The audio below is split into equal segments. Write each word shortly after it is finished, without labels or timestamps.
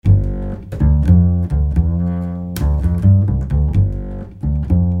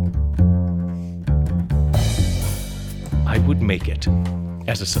would make it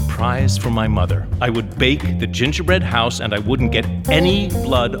as a surprise for my mother. I would bake the gingerbread house, and I wouldn't get any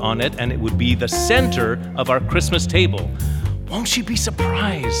blood on it, and it would be the center of our Christmas table. Won't she be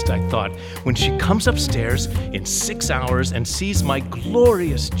surprised, I thought, when she comes upstairs in 6 hours and sees my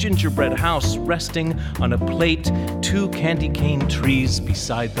glorious gingerbread house resting on a plate, 2 candy cane trees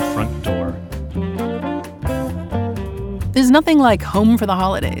beside the front door. There's nothing like home for the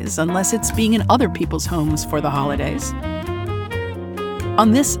holidays, unless it's being in other people's homes for the holidays.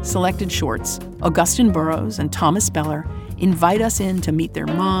 On this Selected Shorts, Augusten Burroughs and Thomas Beller invite us in to meet their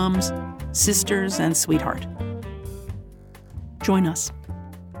moms, sisters, and sweetheart. Join us.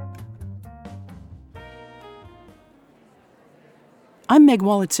 I'm Meg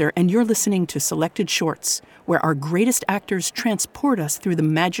Wolitzer, and you're listening to Selected Shorts, where our greatest actors transport us through the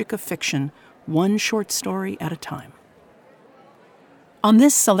magic of fiction, one short story at a time. On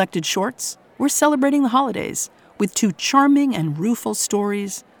this Selected Shorts, we're celebrating the holidays with 2 charming and rueful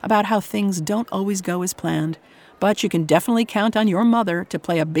stories about how things don't always go as planned, but you can definitely count on your mother to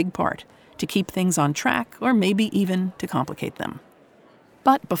play a big part, to keep things on track, or maybe even to complicate them.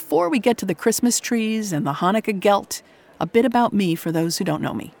 But before we get to the Christmas trees and the Hanukkah gelt, a bit about me for those who don't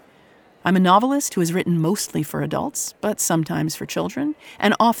know me. I'm a novelist who has written mostly for adults, but sometimes for children,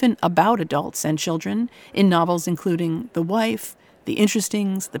 and often about adults and children in novels including The Wife, The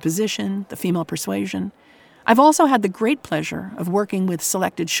Interestings, The Position, The Female Persuasion. I've also had the great pleasure of working with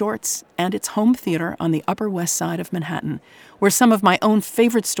Selected Shorts and its home theater on the Upper West Side of Manhattan, where some of my own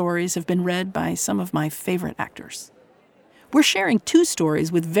favorite stories have been read by some of my favorite actors. We're sharing 2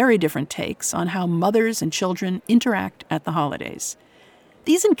 stories with very different takes on how mothers and children interact at the holidays.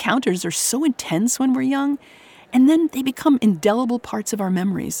 These encounters are so intense when we're young, and then they become indelible parts of our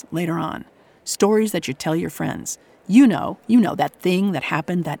memories later on. Stories that you tell your friends. You know that thing that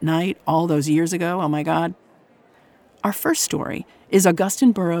happened that night all those years ago, oh my God. Our first story is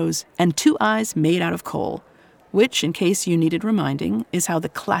Augusten Burroughs and 2 Eyes Made Out of Coal, which, in case you needed reminding, is how the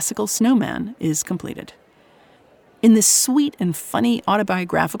classical snowman is completed. In this sweet and funny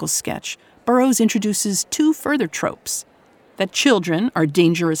autobiographical sketch, Burroughs introduces 2 further tropes: that children are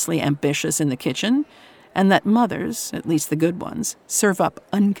dangerously ambitious in the kitchen, and that mothers, at least the good ones, serve up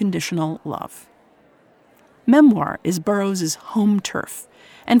unconditional love. Memoir is Burroughs' home turf,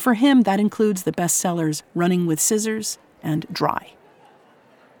 and for him that includes the bestsellers Running with Scissors and Dry.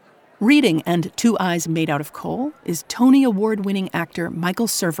 Reading and 2 Eyes Made Out of Coal is Tony Award-winning actor Michael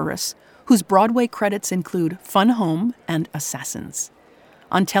Cerveris, whose Broadway credits include Fun Home and Assassins.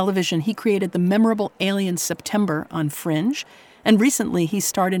 On television, he created the memorable Alien September on Fringe, and recently he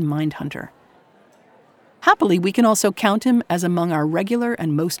starred in Mindhunter. Happily, we can also count him as among our regular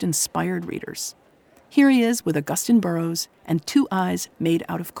and most inspired readers. Here he is with Augusten Burroughs and 2 Eyes Made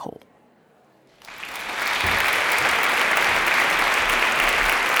Out of Coal.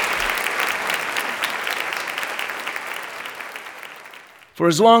 For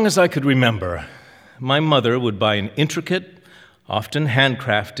as long as I could remember, my mother would buy an intricate, often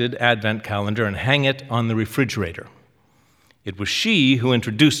handcrafted Advent calendar and hang it on the refrigerator. It was she who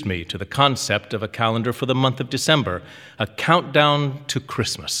introduced me to the concept of a calendar for the month of December, a countdown to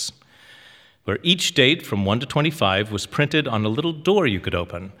Christmas, where each date from 1 to 25 was printed on a little door you could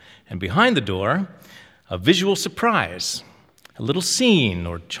open, and behind the door, a visual surprise, a little scene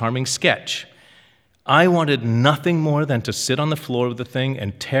or charming sketch. I wanted nothing more than to sit on the floor of the thing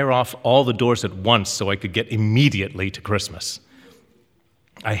and tear off all the doors at once so I could get immediately to Christmas.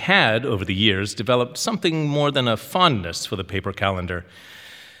 I had, over the years, developed something more than a fondness for the paper calendar.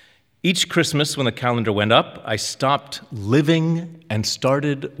 Each Christmas when the calendar went up, I stopped living and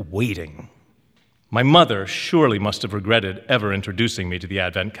started waiting. My mother surely must have regretted ever introducing me to the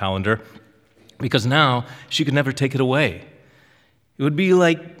Advent calendar, because now she could never take it away. It would be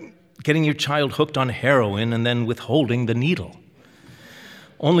like getting your child hooked on heroin and then withholding the needle.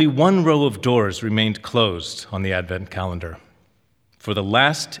 Only 1 row of doors remained closed on the Advent calendar. For the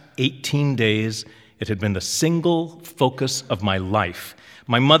last 18 days, it had been the single focus of my life.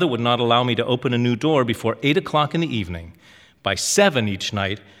 My mother would not allow me to open a new door before 8 o'clock in the evening. By 7 each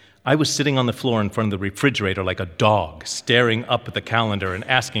night, I was sitting on the floor in front of the refrigerator like a dog, staring up at the calendar and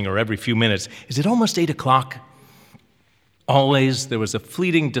asking her every few minutes, "Is it almost 8 o'clock?" Always there was a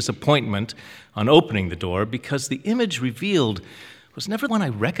fleeting disappointment on opening the door because the image revealed was never one I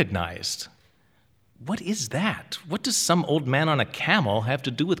recognized. What is that? What does some old man on a camel have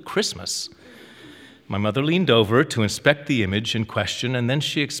to do with Christmas? My mother leaned over to inspect the image in question, and then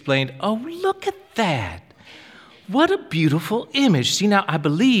she explained, "Oh, look at that. What a beautiful image. See, now, I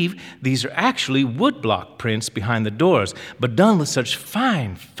believe these are actually woodblock prints behind the doors, but done with such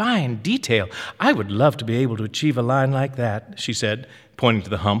fine, fine detail. I would love to be able to achieve a line like that, she said, pointing to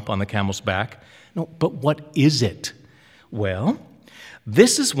the hump on the camel's back. No, but what is it? Well,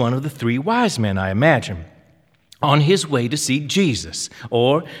 this is one of the 3 wise men, I imagine, on his way to see Jesus.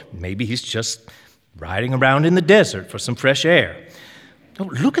 Or maybe he's just riding around in the desert for some fresh air. Oh,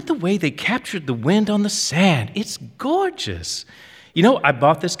 look at the way they captured the wind on the sand. It's gorgeous. You know, I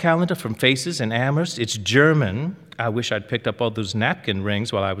bought this calendar from Faces in Amherst. It's German. I wish I'd picked up all those napkin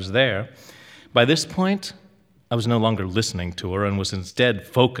rings while I was there. By this point, I was no longer listening to her and was instead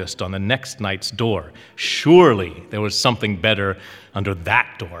focused on the next night's door. Surely there was something better under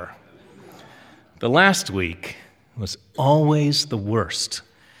that door. The last week was always the worst.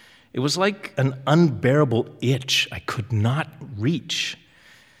 It was like an unbearable itch I could not reach.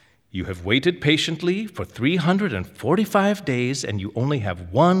 You have waited patiently for 345 days, and you only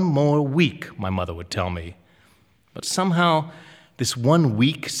have 1 more week, my mother would tell me. But somehow, this 1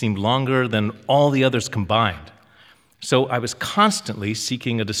 week seemed longer than all the others combined. So I was constantly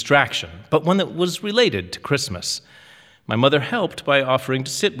seeking a distraction, but one that was related to Christmas. My mother helped by offering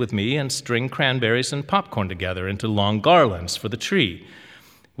to sit with me and string cranberries and popcorn together into long garlands for the tree.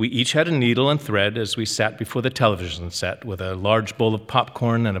 We each had a needle and thread as we sat before the television set with a large bowl of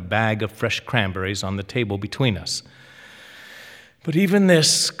popcorn and a bag of fresh cranberries on the table between us. But even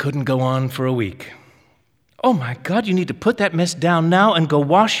this couldn't go on for a week. Oh my God, you need to put that mess down now and go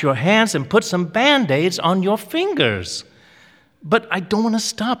wash your hands and put some Band-Aids on your fingers. But I don't want to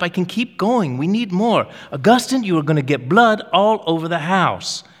stop. I can keep going. We need more. Augusten, you are going to get blood all over the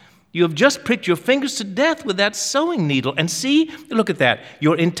house. You have just pricked your fingers to death with that sewing needle. And see, look at that.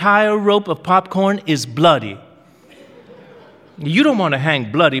 Your entire rope of popcorn is bloody. You don't want to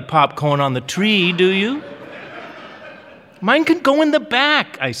hang bloody popcorn on the tree, do you? Mine can go in the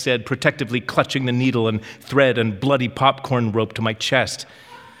back, I said, protectively clutching the needle and thread and bloody popcorn rope to my chest.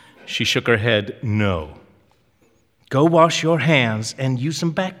 She shook her head. No. Go wash your hands and use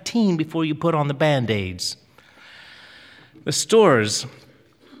some Bactine before you put on the Band-Aids. The stores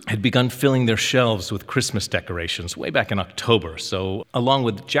had begun filling their shelves with Christmas decorations way back in October, so along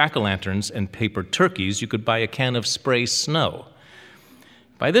with jack-o'-lanterns and paper turkeys, you could buy a can of spray snow.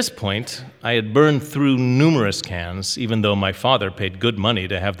 By this point, I had burned through numerous cans, even though my father paid good money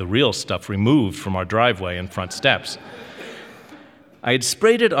to have the real stuff removed from our driveway and front steps. I had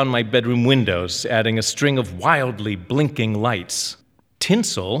sprayed it on my bedroom windows, adding a string of wildly blinking lights.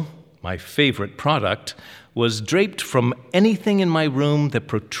 Tinsel, my favorite product, was draped from anything in my room that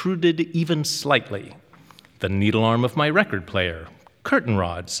protruded even slightly. The needle arm of my record player, curtain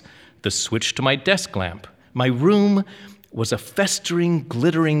rods, the switch to my desk lamp. My room was a festering,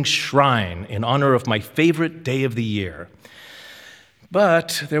 glittering shrine in honor of my favorite day of the year.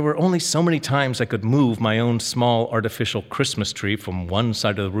 But there were only so many times I could move my own small artificial Christmas tree from one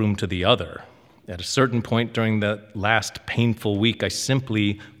side of the room to the other. At a certain point during that last painful week, I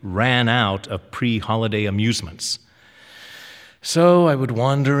simply ran out of pre-holiday amusements. So I would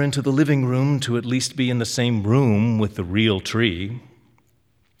wander into the living room to at least be in the same room with the real tree.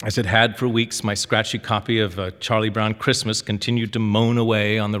 As it had for weeks, my scratchy copy of Charlie Brown Christmas continued to moan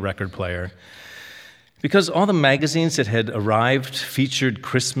away on the record player. Because all the magazines that had arrived featured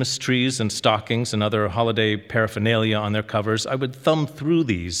Christmas trees and stockings and other holiday paraphernalia on their covers, I would thumb through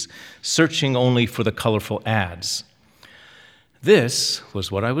these, searching only for the colorful ads. This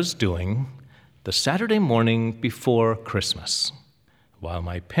was what I was doing the Saturday morning before Christmas, while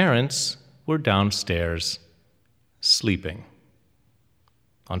my parents were downstairs sleeping.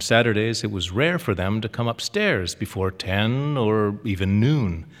 On Saturdays, it was rare for them to come upstairs before 10 or even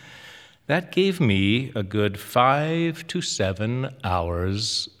noon. That gave me a good 5 to 7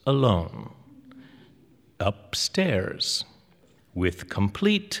 hours alone, upstairs, with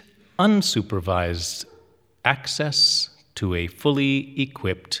complete, unsupervised access to a fully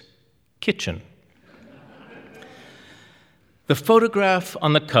equipped kitchen. The photograph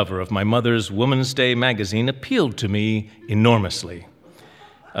on the cover of my mother's Woman's Day magazine appealed to me enormously.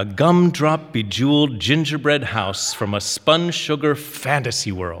 A gumdrop bejeweled gingerbread house from a spun sugar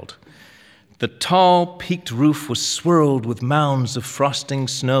fantasy world. The tall, peaked roof was swirled with mounds of frosting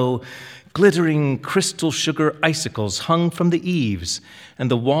snow. Glittering crystal sugar icicles hung from the eaves,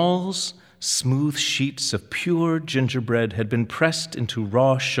 and the walls, smooth sheets of pure gingerbread, had been pressed into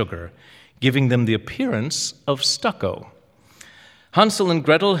raw sugar, giving them the appearance of stucco. Hansel and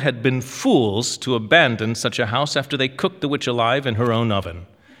Gretel had been fools to abandon such a house after they cooked the witch alive in her own oven.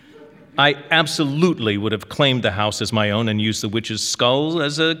 I absolutely would have claimed the house as my own and used the witch's skull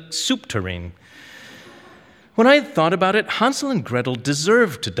as a soup tureen. When I thought about it, Hansel and Gretel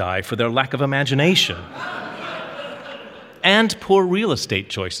deserved to die for their lack of imagination and poor real estate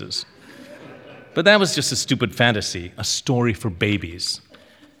choices. But that was just a stupid fantasy, a story for babies.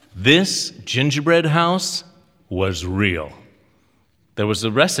 This gingerbread house was real. There was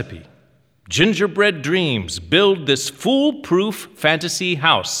a recipe. Gingerbread dreams, build this foolproof fantasy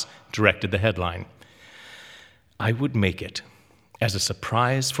house, directed the headline. I would make it as a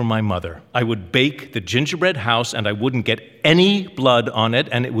surprise for my mother. I would bake the gingerbread house, and I wouldn't get any blood on it,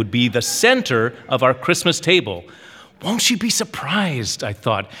 and it would be the center of our Christmas table. Won't she be surprised, I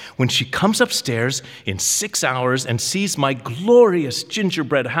thought, when she comes upstairs in 6 hours and sees my glorious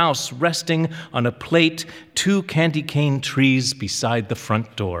gingerbread house resting on a plate, 2 candy cane trees beside the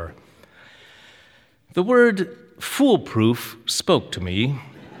front door. The word foolproof spoke to me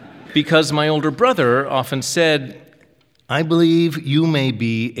because my older brother often said, I believe you may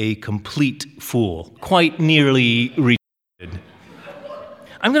be a complete fool, quite nearly retarded.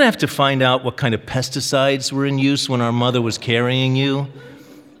 I'm going to have to find out what kind of pesticides were in use when our mother was carrying you.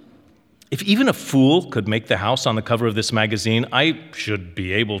 If even a fool could make the house on the cover of this magazine, I should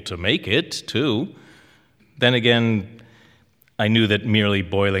be able to make it, too. Then again, I knew that merely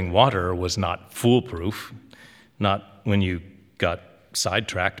boiling water was not foolproof, not when you got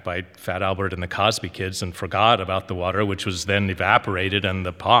sidetracked by Fat Albert and the Cosby Kids and forgot about the water, which was then evaporated and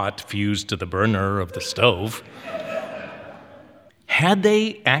the pot fused to the burner of the stove. Had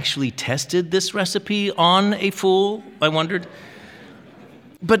they actually tested this recipe on a fool, I wondered?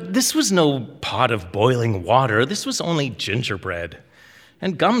 But this was no pot of boiling water. This was only gingerbread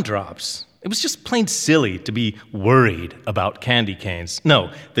and gumdrops. It was just plain silly to be worried about candy canes.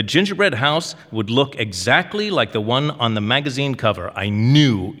 No, the gingerbread house would look exactly like the one on the magazine cover. I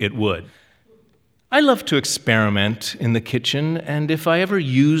knew it would. I love to experiment in the kitchen, and if I ever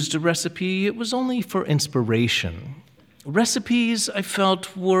used a recipe, it was only for inspiration. Recipes, I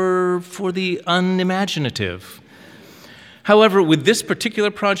felt, were for the unimaginative. However, with this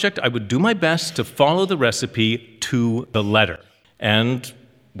particular project, I would do my best to follow the recipe to the letter. And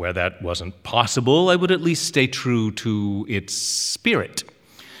where that wasn't possible, I would at least stay true to its spirit.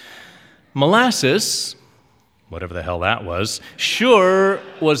 Molasses, whatever the hell that was, sure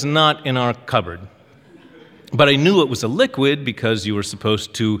was not in our cupboard. But I knew it was a liquid because you were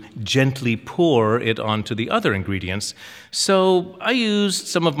supposed to gently pour it onto the other ingredients. So I used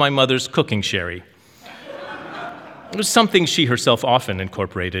some of my mother's cooking sherry. It was something she herself often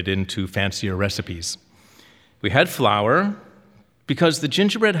incorporated into fancier recipes. We had flour. Because the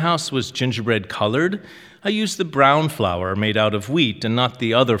gingerbread house was gingerbread colored, I used the brown flour made out of wheat and not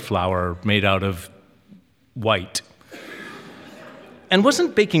the other flour made out of white. And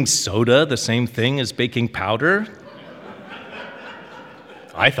wasn't baking soda the same thing as baking powder?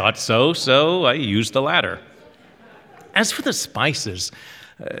 I thought so I used the latter. As for the spices,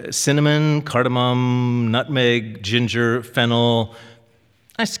 cinnamon, cardamom, nutmeg, ginger, fennel,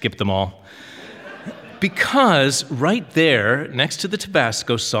 I skipped them all. Because right there, next to the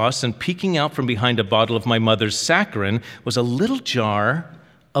Tabasco sauce and peeking out from behind a bottle of my mother's saccharin, was a little jar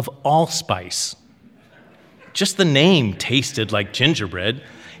of allspice. Just the name tasted like gingerbread.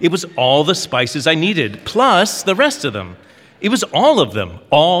 It was all the spices I needed, plus the rest of them. It was all of them,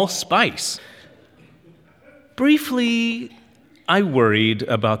 all spice. Briefly, I worried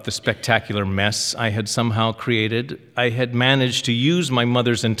about the spectacular mess I had somehow created. I had managed to use my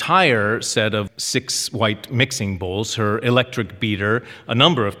mother's entire set of 6 white mixing bowls, her electric beater, a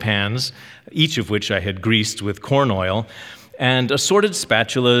number of pans, each of which I had greased with corn oil, and assorted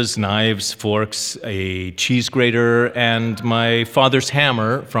spatulas, knives, forks, a cheese grater, and my father's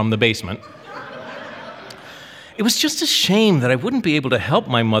hammer from the basement. It was just a shame that I wouldn't be able to help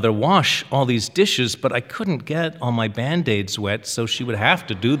my mother wash all these dishes, but I couldn't get all my Band-Aids wet, so she would have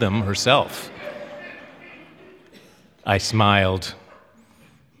to do them herself. I smiled.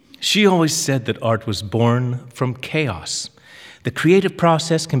 She always said that art was born from chaos. The creative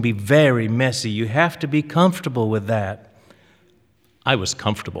process can be very messy. You have to be comfortable with that. I was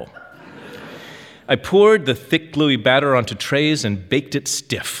comfortable. I poured the thick, gluey batter onto trays and baked it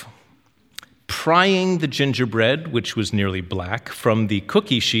stiff. Prying the gingerbread, which was nearly black, from the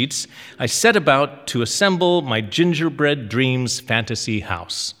cookie sheets, I set about to assemble my gingerbread dreams fantasy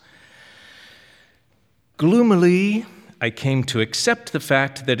house. Gloomily, I came to accept the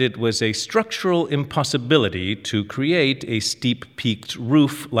fact that it was a structural impossibility to create a steep-peaked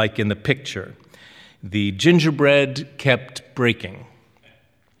roof like in the picture. The gingerbread kept breaking.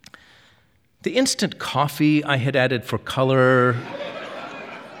 The instant coffee I had added for color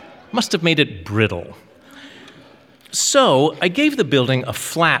must have made it brittle. So I gave the building a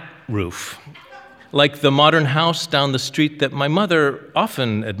flat roof. like the modern house down the street that my mother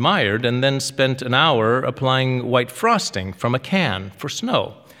often admired and then spent an hour applying white frosting from a can for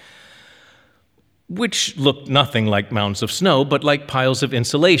snow, which looked nothing like mounds of snow, but like piles of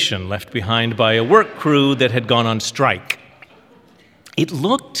insulation left behind by a work crew that had gone on strike. It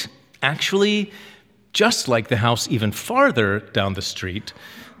looked actually just like the house even farther down the street,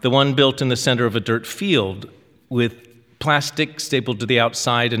 the one built in the center of a dirt field with plastic stapled to the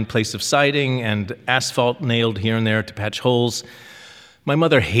outside in place of siding and asphalt nailed here and there to patch holes. My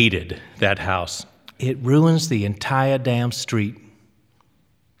mother hated that house. It ruins the entire damn street.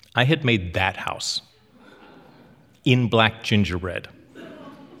 I had made that house in black gingerbread.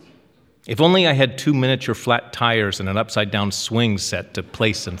 If only I had 2 miniature flat tires and an upside-down swing set to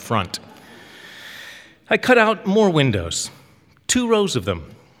place in front. I cut out more windows, 2 rows of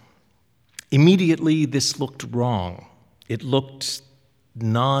them. Immediately, this looked wrong. It looked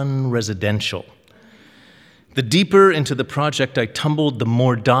non-residential. The deeper into the project I tumbled, the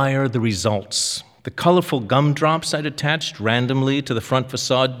more dire the results. The colorful gumdrops I'd attached randomly to the front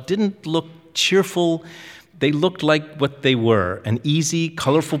facade didn't look cheerful. They looked like what they were, an easy,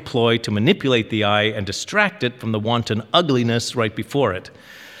 colorful ploy to manipulate the eye and distract it from the wanton ugliness right before it.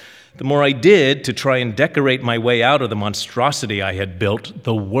 The more I did to try and decorate my way out of the monstrosity I had built,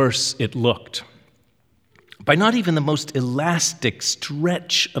 the worse it looked. By not even the most elastic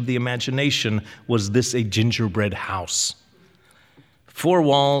stretch of the imagination was this a gingerbread house. 4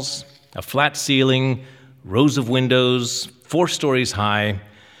 walls, a flat ceiling, rows of windows, 4 stories high.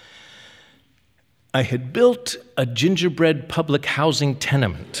 I had built a gingerbread public housing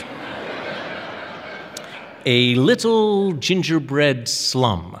tenement, a little gingerbread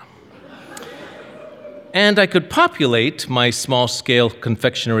slum. And I could populate my small-scale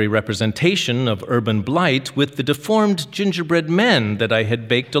confectionery representation of urban blight with the deformed gingerbread men that I had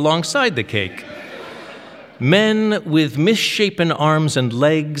baked alongside the cake. Men with misshapen arms and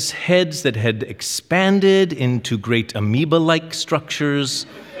legs, heads that had expanded into great amoeba-like structures.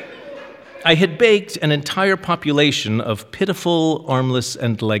 I had baked an entire population of pitiful, armless,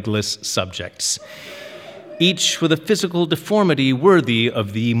 and legless subjects, each with a physical deformity worthy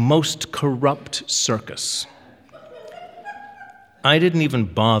of the most corrupt circus. I didn't even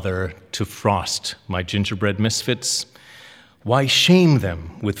bother to frost my gingerbread misfits. Why shame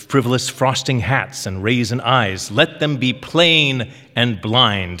them with frivolous frosting hats and raisin eyes? Let them be plain and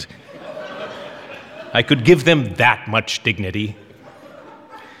blind. I could give them that much dignity.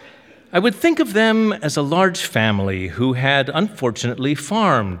 I would think of them as a large family who had unfortunately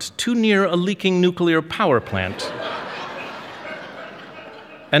farmed too near a leaking nuclear power plant.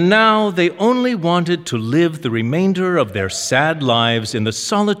 And now they only wanted to live the remainder of their sad lives in the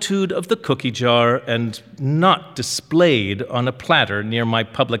solitude of the cookie jar and not displayed on a platter near my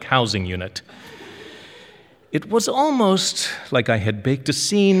public housing unit. It was almost like I had baked a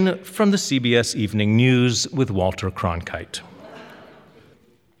scene from the CBS Evening News with Walter Cronkite.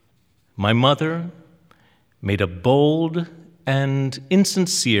 My mother made a bold and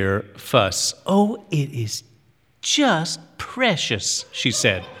insincere fuss. "Oh, it is just precious," she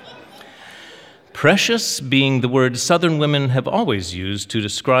said. Precious being the word Southern women have always used to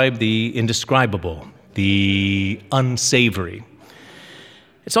describe the indescribable, the unsavory.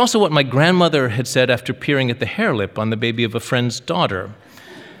 It's also what my grandmother had said after peering at the hair lip on the baby of a friend's daughter.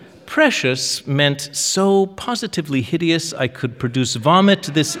 Precious meant so positively hideous I could produce vomit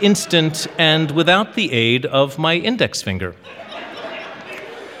this instant and without the aid of my index finger.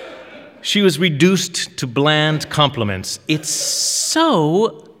 She was reduced to bland compliments. "It's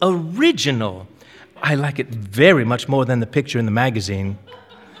so original. I like it very much more than the picture in the magazine."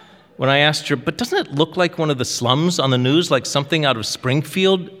 When I asked her, "But doesn't it look like one of the slums on the news, like something out of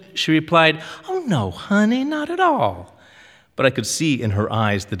Springfield?" she replied, "Oh no, honey, not at all." But I could see in her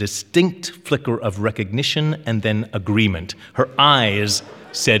eyes the distinct flicker of recognition and then agreement. Her eyes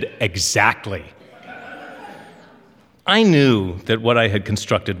said exactly. I knew that what I had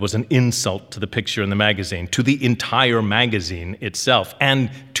constructed was an insult to the picture in the magazine, to the entire magazine itself, and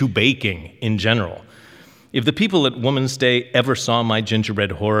to baking in general. If the people at Woman's Day ever saw my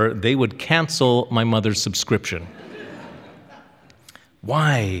gingerbread horror, they would cancel my mother's subscription.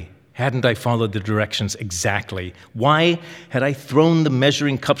 Why hadn't I followed the directions exactly? Why had I thrown the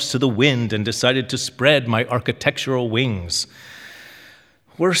measuring cups to the wind and decided to spread my architectural wings?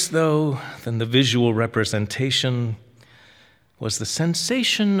 Worse, though, than the visual representation was the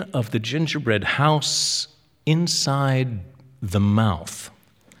sensation of the gingerbread house inside the mouth.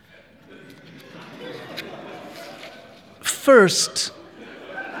 First,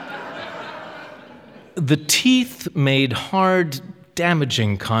 the teeth made hard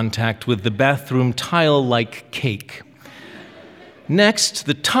damaging contact with the bathroom tile like cake. Next,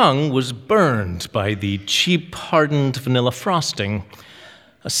 the tongue was burned by the cheap, hardened vanilla frosting.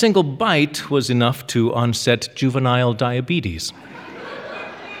 A single bite was enough to onset juvenile diabetes.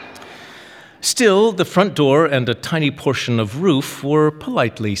 Still, the front door and a tiny portion of roof were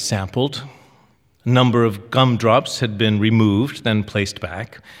politely sampled. A number of gumdrops had been removed, then placed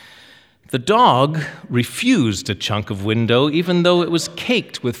back. The dog refused a chunk of window, even though it was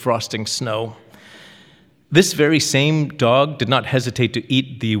caked with frosting snow. This very same dog did not hesitate to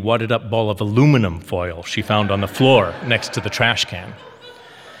eat the wadded-up ball of aluminum foil she found on the floor next to the trash can.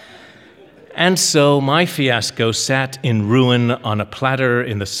 And so my fiasco sat in ruin on a platter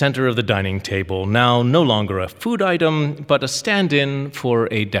in the center of the dining table, now no longer a food item, but a stand-in for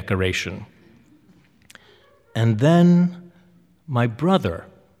a decoration. And then my brother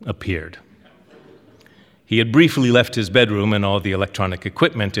appeared. He had briefly left his bedroom and all the electronic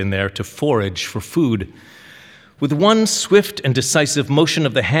equipment in there to forage for food. With one swift and decisive motion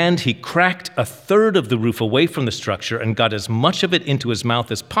of the hand, he cracked a third of the roof away from the structure and got as much of it into his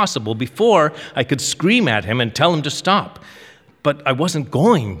mouth as possible before I could scream at him and tell him to stop. But I wasn't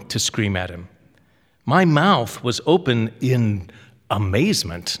going to scream at him. My mouth was open in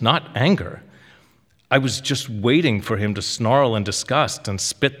amazement, not anger. I was just waiting for him to snarl in disgust and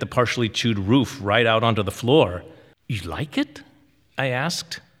spit the partially chewed roof right out onto the floor. "You like it?" I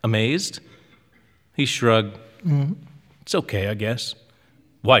asked, amazed. He shrugged. "It's okay, I guess."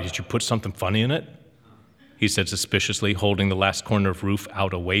 "Why, did you put something funny in it?" he said suspiciously, holding the last corner of roof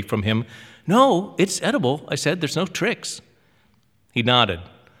out away from him. "No, it's edible," I said. "There's no tricks." He nodded.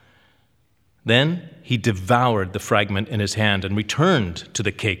 Then he devoured the fragment in his hand and returned to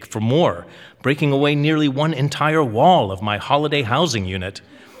the cake for more, breaking away nearly one entire wall of my holiday housing unit.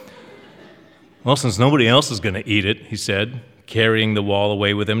 "Well, since nobody else is going to eat it," he said, carrying the wall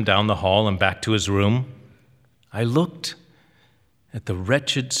away with him down the hall and back to his room. I looked at the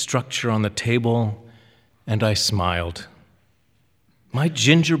wretched structure on the table, and I smiled. My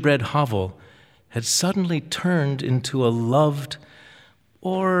gingerbread hovel had suddenly turned into a loved,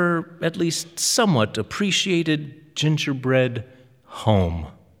 or at least somewhat appreciated, gingerbread home,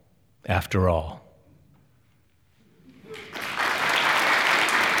 after all.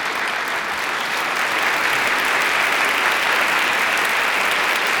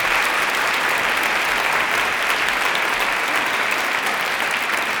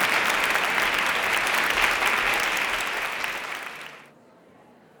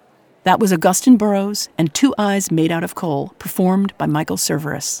 That was Augusten Burroughs and Two Eyes Made Out of Coal, performed by Michael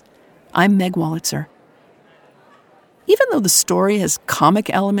Cerveris. I'm Meg Wolitzer. Even though the story has comic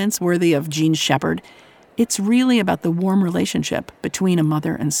elements worthy of Jean Shepherd, it's really about the warm relationship between a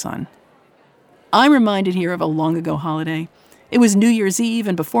mother and son. I'm reminded here of a long-ago holiday. It was New Year's Eve,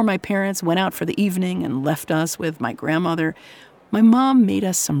 and before my parents went out for the evening and left us with my grandmother, my mom made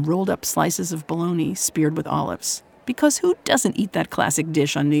us some rolled-up slices of bologna speared with olives. Because who doesn't eat that classic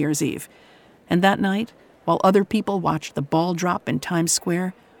dish on New Year's Eve? And that night, while other people watched the ball drop in Times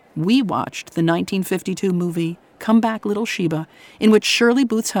Square, we watched the 1952 movie Come Back, Little Sheba, in which Shirley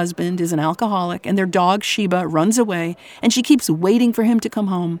Booth's husband is an alcoholic and their dog Sheba runs away and she keeps waiting for him to come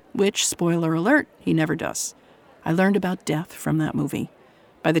home, which, spoiler alert, he never does. I learned about death from that movie.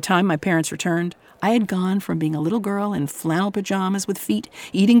 By the time my parents returned, I had gone from being a little girl in flannel pajamas with feet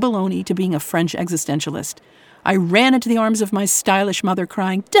eating bologna to being a French existentialist. I ran into the arms of my stylish mother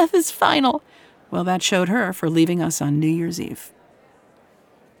crying, "Death is final!" Well, that showed her for leaving us on New Year's Eve.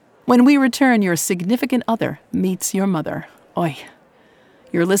 When we return, your significant other meets your mother. Oi.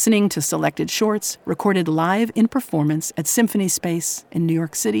 You're listening to selected shorts recorded live in performance at Symphony Space in New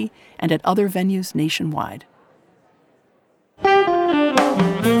York City and at other venues nationwide.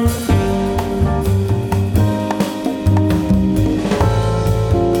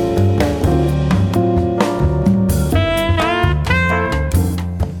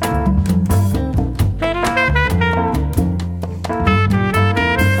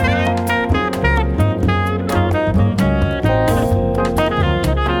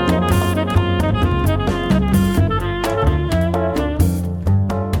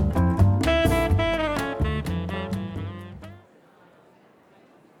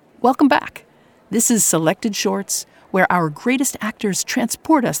 Welcome back. This is Selected Shorts, where our greatest actors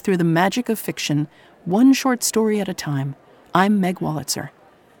transport us through the magic of fiction, one short story at a time. I'm Meg Wolitzer.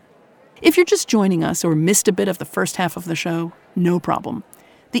 If you're just joining us or missed a bit of the first half of the show, no problem.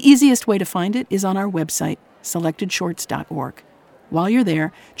 The easiest way to find it is on our website, selectedshorts.org. While you're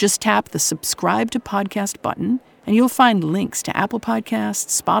there, just tap the subscribe to podcast button, and you'll find links to Apple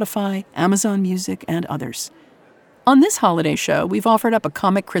Podcasts, Spotify, Amazon Music, and others. On this holiday show, we've offered up a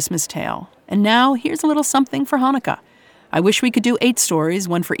comic Christmas tale, and now here's a little something for Hanukkah. I wish we could do 8 stories,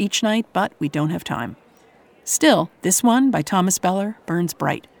 one for each night, but we don't have time. Still, this one, by Thomas Beller, burns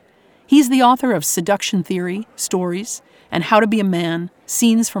bright. He's the author of Seduction Theory, Stories, and How to Be a Man,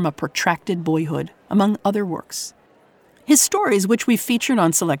 Scenes from a Protracted Boyhood, among other works. His stories, which we've featured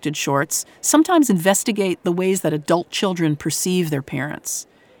on Selected Shorts, sometimes investigate the ways that adult children perceive their parents.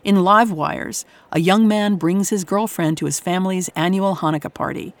 In Live Wires, a young man brings his girlfriend to his family's annual Hanukkah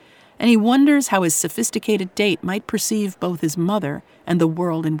party, and he wonders how his sophisticated date might perceive both his mother and the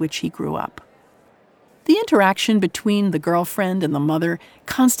world in which he grew up. The interaction between the girlfriend and the mother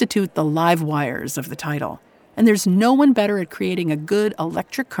constitute the live wires of the title, and there's no one better at creating a good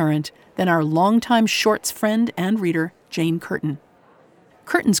electric current than our longtime shorts friend and reader, Jane Curtin.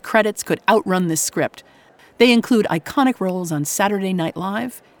 Curtin's credits could outrun this script. They include iconic roles on Saturday Night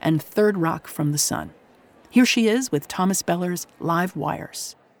Live and Third Rock from the Sun. Here she is with Thomas Beller's Live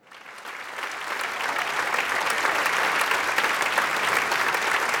Wires.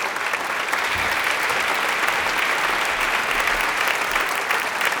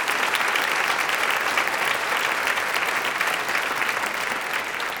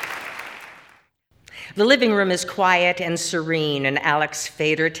 The living room is quiet and serene, and Alex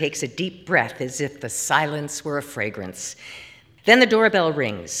Fader takes a deep breath as if the silence were a fragrance. Then the doorbell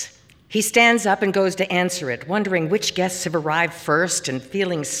rings. He stands up and goes to answer it, wondering which guests have arrived first and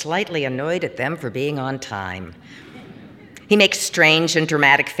feeling slightly annoyed at them for being on time. He makes strange and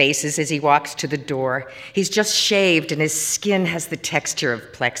dramatic faces as he walks to the door. He's just shaved and his skin has the texture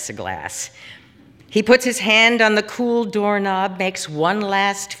of plexiglass. He puts his hand on the cool doorknob, makes one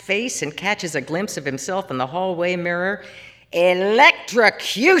last face, and catches a glimpse of himself in the hallway mirror.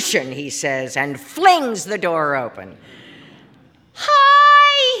 "Electrocution," he says, and flings the door open.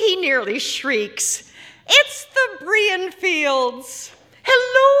 "Hi," he nearly shrieks. "It's the Brianfields."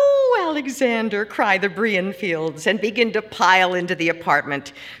 "Hello, Alexander," cry the Brianfields, and begin to pile into the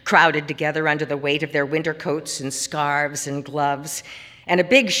apartment, crowded together under the weight of their winter coats and scarves and gloves, and a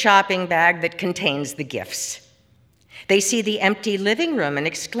big shopping bag that contains the gifts. They see the empty living room and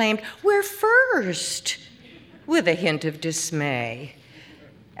exclaim, "We're first," with a hint of dismay.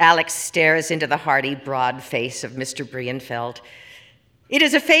 Alex stares into the hearty, broad face of Mr. Brianfeld. It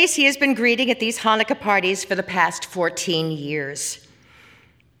is a face he has been greeting at these Hanukkah parties for the past 14 years.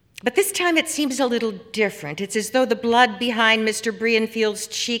 But this time it seems a little different. It's as though the blood behind Mr. Brianfield's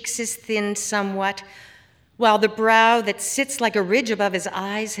cheeks has thinned somewhat, while the brow that sits like a ridge above his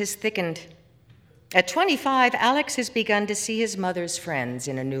eyes has thickened. At 25, Alex has begun to see his mother's friends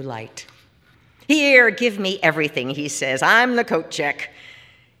in a new light. "Here, give me everything," he says. "I'm the coat check."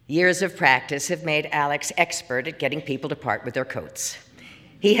 Years of practice have made Alex expert at getting people to part with their coats.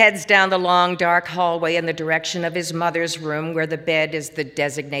 He heads down the long, dark hallway in the direction of his mother's room, where the bed is the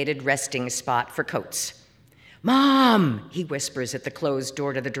designated resting spot for coats. "Mom," he whispers at the closed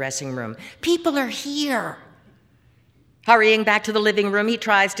door to the dressing room, "people are here." Hurrying back to the living room, he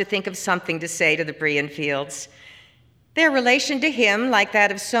tries to think of something to say to the Brianfields. Their relation to him, like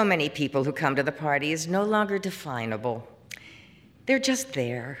that of so many people who come to the party, is no longer definable. They're just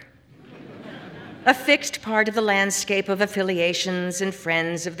there. A fixed part of the landscape of affiliations and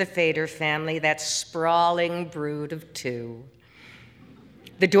friends of the Fader family, that sprawling brood of 2.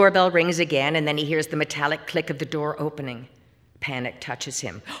 The doorbell rings again, and then he hears the metallic click of the door opening. Panic touches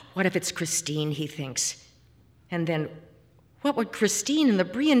him. What if it's Christine, he thinks. And then, what would Christine and the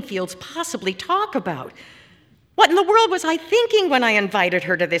Brianfields possibly talk about? What in the world was I thinking when I invited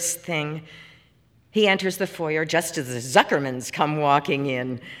her to this thing? He enters the foyer just as the Zuckermans come walking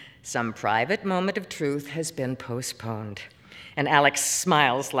in. Some private moment of truth has been postponed. And Alex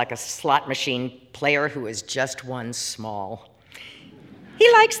smiles like a slot machine player who has just won small. He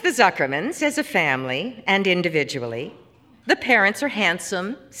likes the Zuckermans as a family and individually. The parents are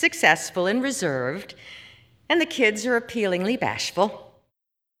handsome, successful, and reserved, and the kids are appealingly bashful.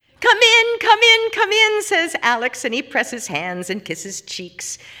 Come in, says Alex, and he presses hands and kisses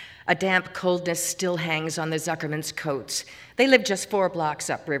cheeks. A damp coldness still hangs on the Zuckermans' coats. They live just 4 blocks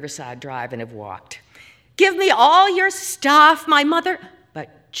up Riverside Drive and have walked. Give me all your stuff, my mother.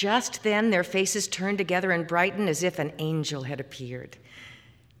 But just then their faces turn together and brighten as if an angel had appeared.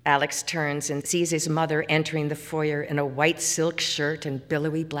 Alex turns and sees his mother entering the foyer in a white silk shirt and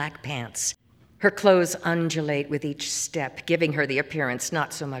billowy black pants. Her clothes undulate with each step, giving her the appearance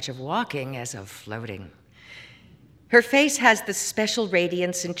not so much of walking as of floating. Her face has the special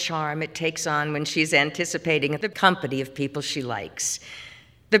radiance and charm it takes on when she's anticipating the company of people she likes.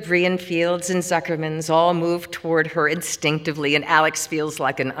 The Brienfields and Zuckermans all move toward her instinctively, and Alex feels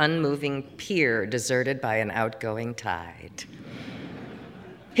like an unmoving pier deserted by an outgoing tide.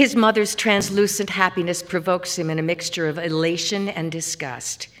 His mother's translucent happiness provokes him in a mixture of elation and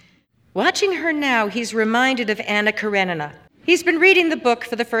disgust. Watching her now, he's reminded of Anna Karenina. He's been reading the book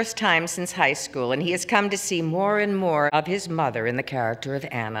for the first time since high school, and he has come to see more and more of his mother in the character of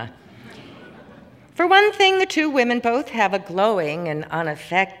Anna. For one thing, the two women both have a glowing and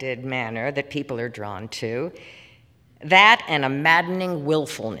unaffected manner that people are drawn to. That and a maddening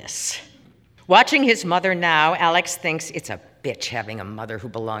willfulness. Watching his mother now, Alex thinks it's a bitch having a mother who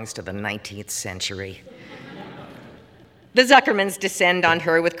belongs to the 19th century. The Zuckermans descend on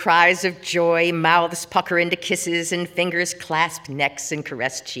her with cries of joy, mouths pucker into kisses, and fingers clasp necks and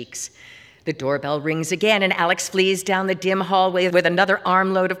caress cheeks. The doorbell rings again, and Alex flees down the dim hallway with another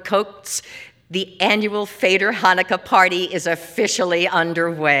armload of coats. The annual Fader Hanukkah party is officially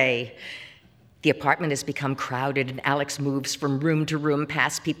underway. The apartment has become crowded, and Alex moves from room to room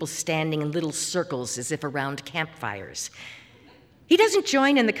past people standing in little circles as if around campfires. He doesn't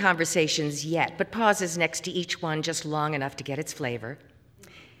join in the conversations yet, but pauses next to each one just long enough to get its flavor.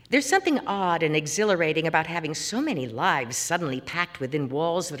 There's something odd and exhilarating about having so many lives suddenly packed within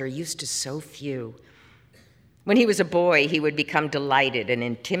walls that are used to so few. When he was a boy, he would become delighted and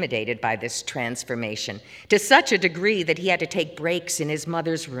intimidated by this transformation, to such a degree that he had to take breaks in his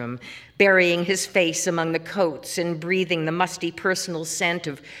mother's room, burying his face among the coats and breathing the musty personal scent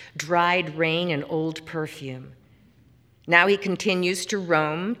of dried rain and old perfume. Now he continues to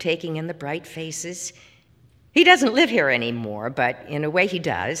roam, taking in the bright faces. He doesn't live here anymore, but in a way he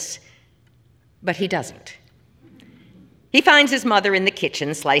does. But he doesn't. He finds his mother in the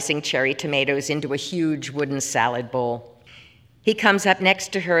kitchen, slicing cherry tomatoes into a huge wooden salad bowl. He comes up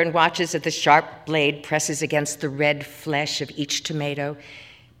next to her and watches as the sharp blade presses against the red flesh of each tomato,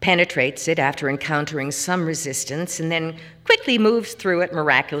 penetrates it after encountering some resistance, and then quickly moves through it,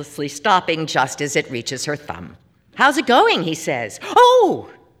 miraculously stopping just as it reaches her thumb. "How's it going?" he says. "Oh,"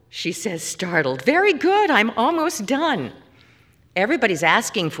 she says, startled. "Very good, I'm almost done." "Everybody's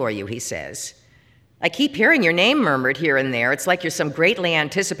asking for you," he says. "I keep hearing your name murmured here and there. It's like you're some greatly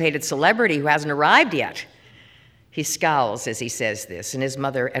anticipated celebrity who hasn't arrived yet." He scowls as he says this, and his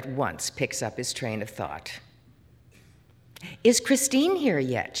mother at once picks up his train of thought. "Is Christine here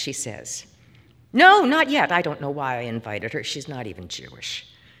yet?" she says. "No, not yet. I don't know why I invited her. She's not even Jewish."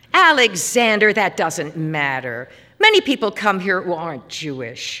 "Alexander, that doesn't matter. Many people come here who aren't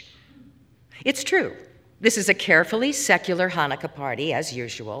Jewish." It's true. This is a carefully secular Hanukkah party, as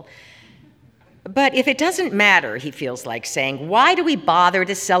usual. But if it doesn't matter, he feels like saying, why do we bother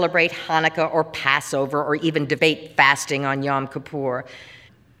to celebrate Hanukkah or Passover or even debate fasting on Yom Kippur?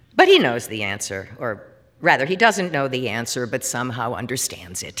 But he knows the answer, or rather, he doesn't know the answer, but somehow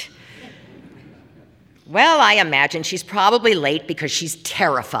understands it. "Well, I imagine she's probably late because she's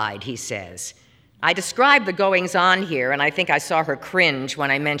terrified," he says. "I described the goings-on here, and I think I saw her cringe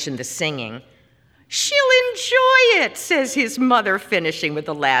when I mentioned the singing." "She'll enjoy it," says his mother, finishing with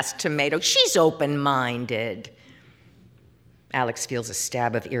the last tomato. "She's open-minded." Alex feels a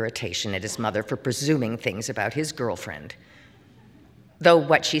stab of irritation at his mother for presuming things about his girlfriend. Though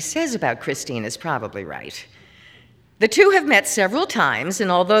what she says about Christine is probably right. The two have met several times, and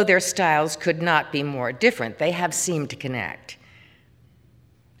although their styles could not be more different, they have seemed to connect.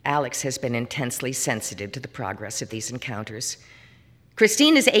 Alex has been intensely sensitive to the progress of these encounters.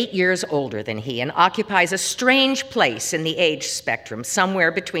 Christine is 8 years older than he and occupies a strange place in the age spectrum,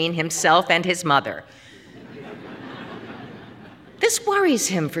 somewhere between himself and his mother. This worries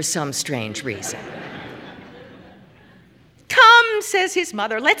him for some strange reason. "Come," says his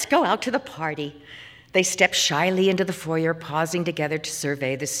mother, "let's go out to the party." They step shyly into the foyer, pausing together to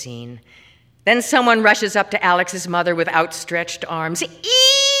survey the scene. Then someone rushes up to Alex's mother with outstretched arms.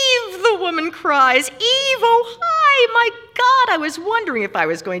 "Eve," the woman cries. "Eve, oh, hi, my God, I was wondering if I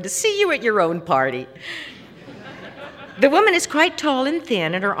was going to see you at your own party." The woman is quite tall and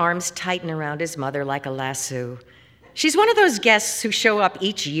thin, and her arms tighten around his mother like a lasso. She's one of those guests who show up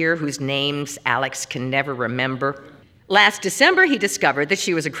each year whose names Alex can never remember. Last December, he discovered that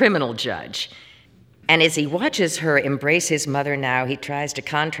she was a criminal judge. And as he watches her embrace his mother now, he tries to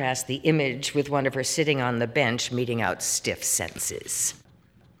contrast the image with one of her sitting on the bench, meting out stiff sentences.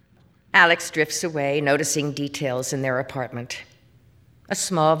 Alex drifts away, noticing details in their apartment. A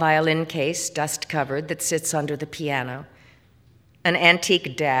small violin case, dust-covered, that sits under the piano. An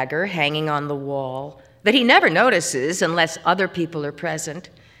antique dagger hanging on the wall that he never notices unless other people are present.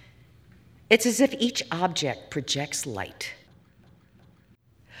 It's as if each object projects light.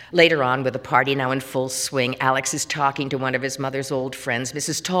 Later on, with the party now in full swing, Alex is talking to one of his mother's old friends,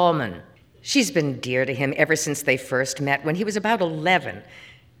 Mrs. Tallman. She's been dear to him ever since they first met when he was about 11,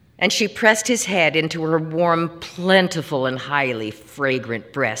 and she pressed his head into her warm, plentiful, and highly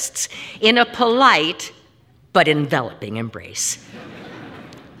fragrant breasts in a polite but enveloping embrace.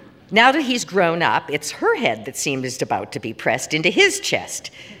 Now that he's grown up, it's her head that seems about to be pressed into his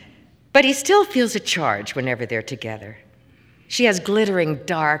chest, but he still feels a charge whenever they're together. She has glittering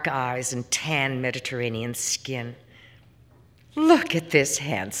dark eyes and tan Mediterranean skin. "Look at this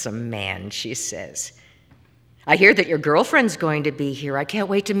handsome man," she says. "I hear that your girlfriend's going to be here. I can't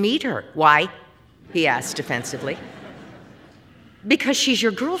wait to meet her." "Why?" he asks defensively. "Because she's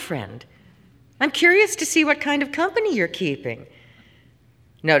your girlfriend. I'm curious to see what kind of company you're keeping."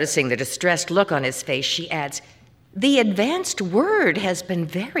 Noticing the distressed look on his face, she adds, "The advanced word has been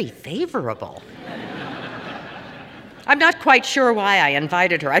very favorable." I'm not quite sure why I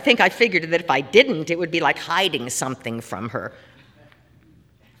invited her. I think I figured that if I didn't, it would be like hiding something from her.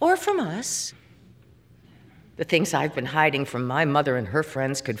 Or from us. The things I've been hiding from my mother and her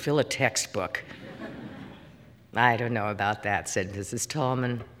friends could fill a textbook. "I don't know about that," said Mrs.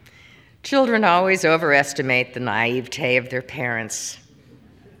 Tallman. "Children always overestimate the naivete of their parents.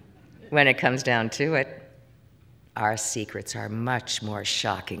 When it comes down to it, our secrets are much more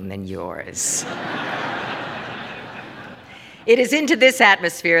shocking than yours." It is into this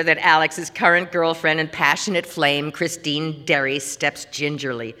atmosphere that Alex's current girlfriend and passionate flame, Christine Derry, steps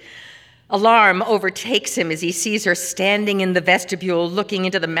gingerly. Alarm overtakes him as he sees her standing in the vestibule, looking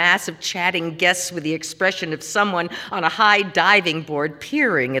into the mass of chatting guests with the expression of someone on a high diving board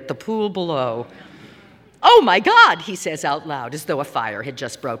peering at the pool below. "Oh my God," he says out loud, as though a fire had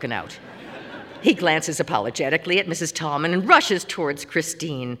just broken out. He glances apologetically at Mrs. Tallman and rushes towards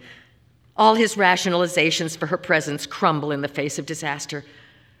Christine. All his rationalizations for her presence crumble in the face of disaster.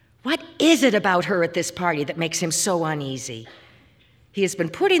 What is it about her at this party that makes him so uneasy? He has been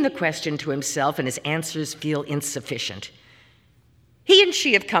putting the question to himself, and his answers feel insufficient. He and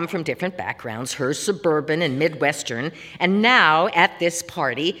she have come from different backgrounds, her suburban and Midwestern, and now, at this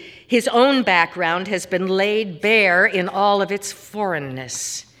party, his own background has been laid bare in all of its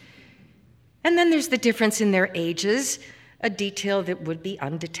foreignness. And then there's the difference in their ages, a detail that would be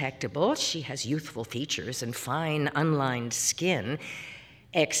undetectable. She has youthful features and fine, unlined skin,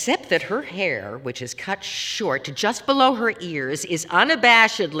 except that her hair, which is cut short just below her ears, is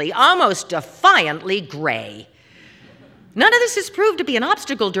unabashedly, almost defiantly gray. None of this has proved to be an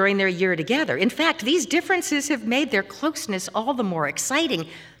obstacle during their year together. In fact, these differences have made their closeness all the more exciting.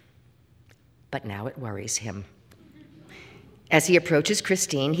 But now it worries him. As he approaches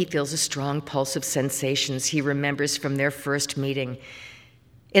Christine, he feels a strong pulse of sensations he remembers from their first meeting.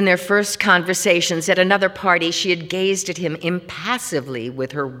 In their first conversations at another party, she had gazed at him impassively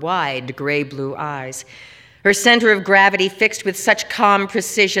with her wide gray-blue eyes, her center of gravity fixed with such calm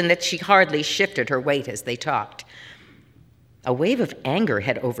precision that she hardly shifted her weight as they talked. A wave of anger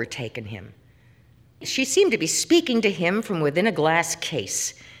had overtaken him. She seemed to be speaking to him from within a glass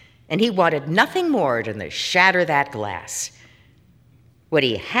case, and he wanted nothing more than to shatter that glass. What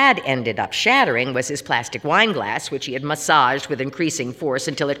he had ended up shattering was his plastic wine glass, which he had massaged with increasing force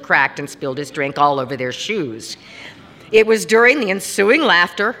until it cracked and spilled his drink all over their shoes. It was during the ensuing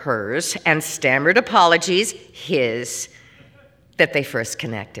laughter, hers, and stammered apologies, his, that they first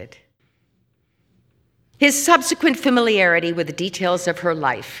connected. His subsequent familiarity with the details of her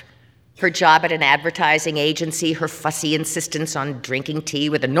life, her job at an advertising agency, her fussy insistence on drinking tea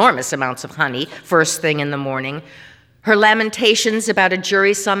with enormous amounts of honey first thing in the morning, her lamentations about a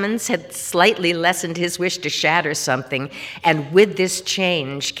jury summons had slightly lessened his wish to shatter something, and with this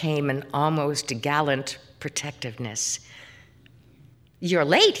change came an almost gallant protectiveness. "You're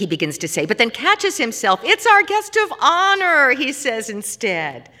late," he begins to say, but then catches himself. "It's our guest of honor," he says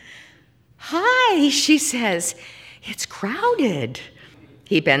instead. "Hi," she says. "It's crowded."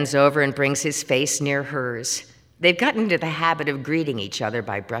 He bends over and brings his face near hers. They've gotten into the habit of greeting each other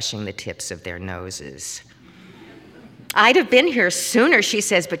by brushing the tips of their noses. "I'd have been here sooner," she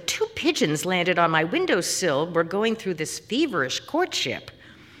says, "but 2 pigeons landed on my windowsill. We're going through this feverish courtship."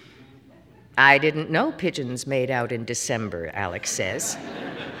 "I didn't know pigeons made out in December," Alex says.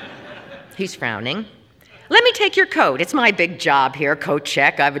 He's frowning. "Let me take your coat. It's my big job here, coat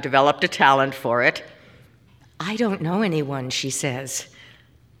check. I've developed a talent for it." "I don't know anyone," she says.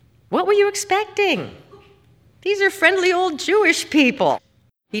 "What were you expecting? These are friendly old Jewish people."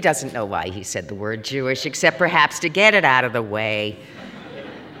 He doesn't know why he said the word Jewish, except perhaps to get it out of the way.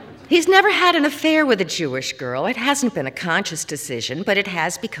 He's never had an affair with a Jewish girl. It hasn't been a conscious decision, but it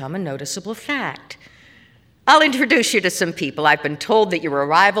has become a noticeable fact. I'll introduce you to some people. I've been told that your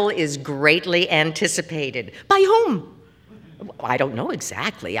arrival is greatly anticipated. By whom? I don't know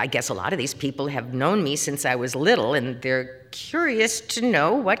exactly. I guess a lot of these people have known me since I was little, and they're curious to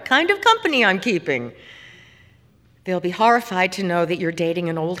know what kind of company I'm keeping. They'll be horrified to know that you're dating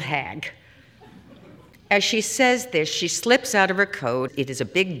an old hag. As she says this, she slips out of her coat. It is a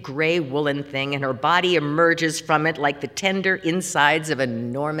big gray woolen thing, and her body emerges from it like the tender insides of an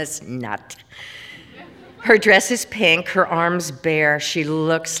enormous nut. Her dress is pink, her arms bare. She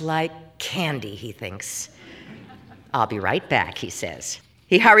looks like candy, he thinks. I'll be right back, he says.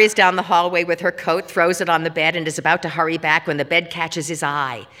 He hurries down the hallway with her coat, throws it on the bed, and is about to hurry back when the bed catches his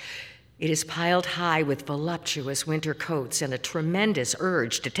eye. It is piled high with voluptuous winter coats, and a tremendous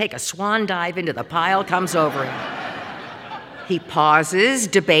urge to take a swan dive into the pile comes over him. He pauses,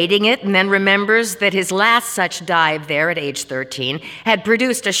 debating it, and then remembers that his last such dive there at age 13 had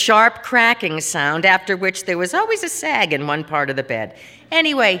produced a sharp cracking sound, after which there was always a sag in one part of the bed.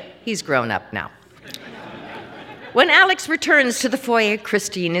 Anyway, he's grown up now. When Alex returns to the foyer,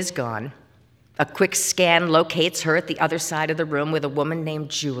 Christine is gone. A quick scan locates her at the other side of the room with a woman named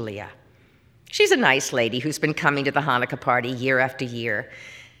Julia. She's a nice lady who's been coming to the Hanukkah party year after year.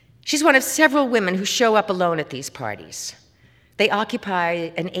 She's one of several women who show up alone at these parties. They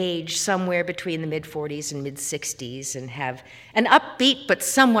occupy an age somewhere between the mid-40s and mid-60s and have an upbeat but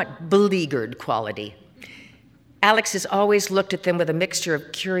somewhat beleaguered quality. Alex has always looked at them with a mixture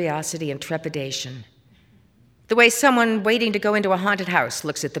of curiosity and trepidation, the way someone waiting to go into a haunted house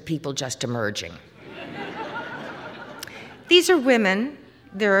looks at the people just emerging. These are women.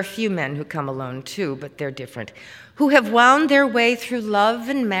 There are a few men who come alone too, but they're different, who have wound their way through love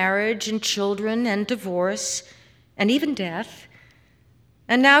and marriage and children and divorce and even death.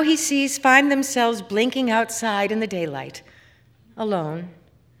 And now he sees find themselves blinking outside in the daylight, alone.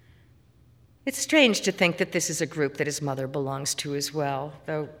 It's strange to think that this is a group that his mother belongs to as well,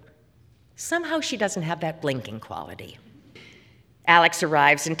 though somehow she doesn't have that blinking quality. Alex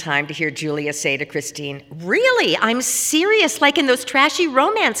arrives in time to hear Julia say to Christine, "Really, I'm serious, like in those trashy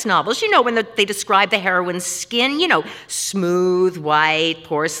romance novels, when they describe the heroine's skin, smooth, white,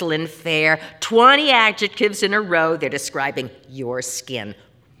 porcelain fair, 20 adjectives in a row, they're describing your skin.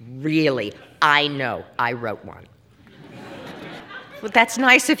 Really, I know, I wrote one." "Well, that's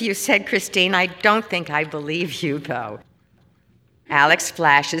nice of you," said Christine. "I don't think I believe you, though." Alex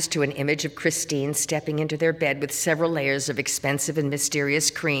flashes to an image of Christine stepping into their bed with several layers of expensive and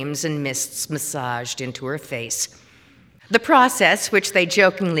mysterious creams and mists massaged into her face. The process, which they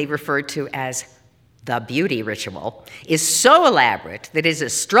jokingly refer to as the beauty ritual, is so elaborate that it is a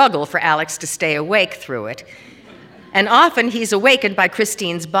struggle for Alex to stay awake through it. And often he's awakened by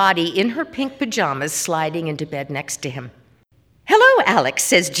Christine's body in her pink pajamas sliding into bed next to him. "Hello, Alex,"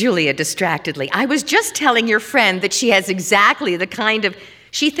 says Julia distractedly. "I was just telling your friend that she has exactly the kind of...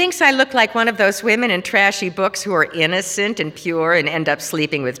 She thinks I look like one of those women in trashy books who are innocent and pure and end up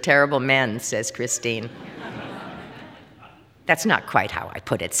sleeping with terrible men," says Christine. "That's not quite how I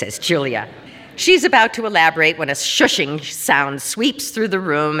put it," says Julia. She's about to elaborate when a shushing sound sweeps through the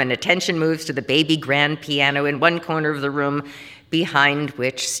room and attention moves to the baby grand piano in one corner of the room, behind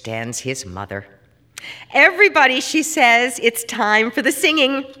which stands his mother. "Everybody," she says, "it's time for the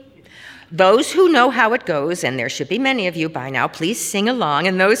singing. Those who know how it goes, and there should be many of you by now, please sing along.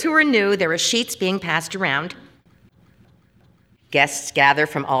 And those who are new, there are sheets being passed around." Guests gather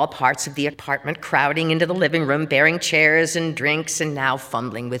from all parts of the apartment, crowding into the living room, bearing chairs and drinks, and now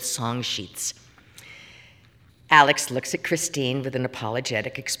fumbling with song sheets. Alex looks at Christine with an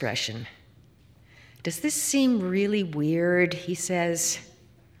apologetic expression. "Does this seem really weird?" he says.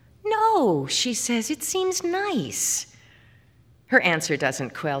 "No," she says, "it seems nice." Her answer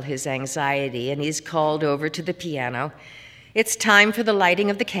doesn't quell his anxiety, and he's called over to the piano. It's time for the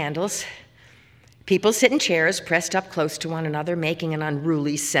lighting of the candles. People sit in chairs pressed up close to one another, making an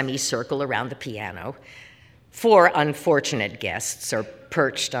unruly semicircle around the piano. 4 unfortunate guests are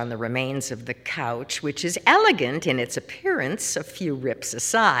perched on the remains of the couch, which is elegant in its appearance, a few rips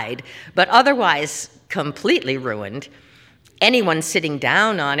aside, but otherwise completely ruined. Anyone sitting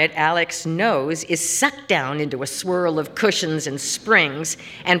down on it, Alex knows, is sucked down into a swirl of cushions and springs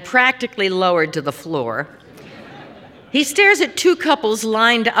and practically lowered to the floor. He stares at 2 couples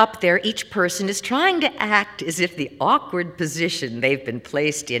lined up there. Each person is trying to act as if the awkward position they've been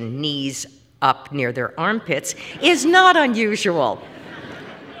placed in, knees up near their armpits, is not unusual.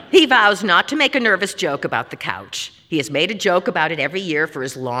 He vows not to make a nervous joke about the couch. He has made a joke about it every year for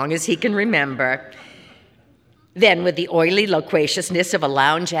as long as he can remember. Then, with the oily loquaciousness of a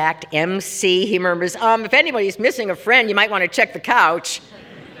lounge act MC, he murmurs, "If anybody's missing a friend, you might want to check the couch."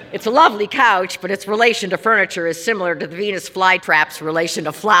 It's a lovely couch, but its relation to furniture is similar to the Venus flytrap's relation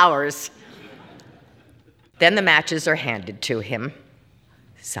to flowers. Then the matches are handed to him.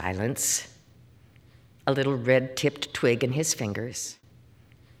 Silence. A little red-tipped twig in his fingers.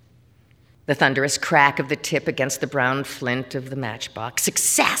 The thunderous crack of the tip against the brown flint of the matchbox.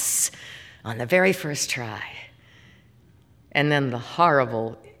 Success! On the very first try. And then the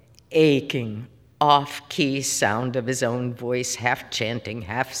horrible, aching, off-key sound of his own voice, half chanting,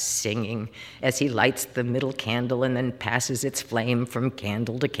 half singing, as he lights the middle candle and then passes its flame from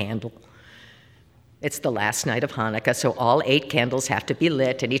candle to candle. It's the last night of Hanukkah, so all 8 candles have to be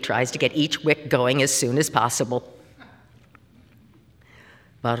lit, and he tries to get each wick going as soon as possible.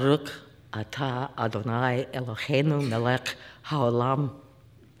 Baruch atah Adonai Eloheinu melech haolam,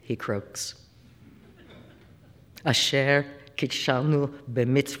 he croaks. Asher kitshanu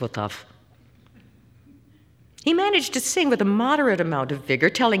b'mitzvotav. He managed to sing with a moderate amount of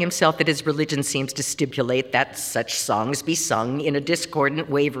vigor, telling himself that his religion seems to stipulate that such songs be sung in a discordant,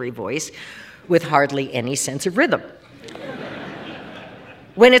 wavery voice with hardly any sense of rhythm.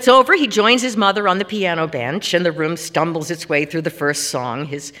 When it's over, he joins his mother on the piano bench, and the room stumbles its way through the first song,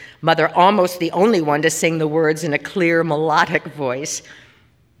 his mother almost the only one to sing the words in a clear, melodic voice.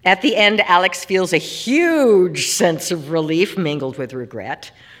 At the end, Alex feels a huge sense of relief mingled with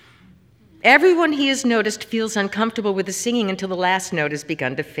regret. Everyone he has noticed feels uncomfortable with the singing until the last note has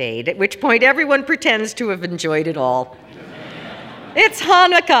begun to fade, at which point everyone pretends to have enjoyed it all. It's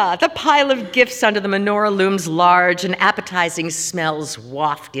Hanukkah. The pile of gifts under the menorah looms large, and appetizing smells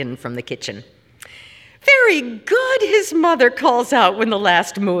waft in from the kitchen. Very good, his mother calls out when the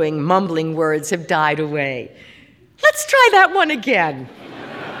last mooing, mumbling words have died away. Let's try that one again.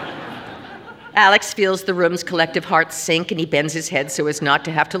 Alex feels the room's collective hearts sink, and he bends his head so as not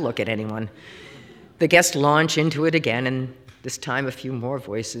to have to look at anyone. The guests launch into it again, and this time a few more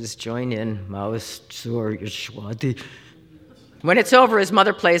voices join in. When it's over, his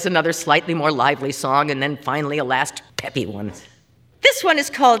mother plays another slightly more lively song, and then finally a last peppy one. This one is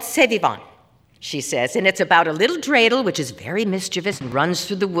called C'est Vivant, she says, and it's about a little dreidel which is very mischievous and runs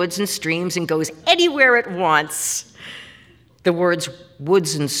through the woods and streams and goes anywhere it wants. The words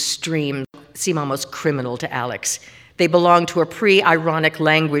woods and streams seem almost criminal to Alex. They belong to a pre-ironic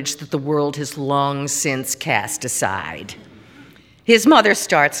language that the world has long since cast aside. His mother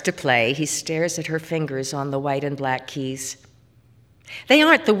starts to play. He stares at her fingers on the white and black keys. They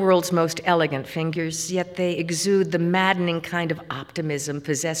aren't the world's most elegant fingers, yet they exude the maddening kind of optimism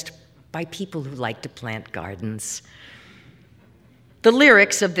possessed by people who like to plant gardens. The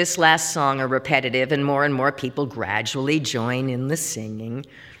lyrics of this last song are repetitive, and more people gradually join in the singing.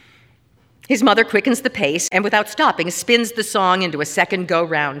 His mother quickens the pace, and without stopping, spins the song into a second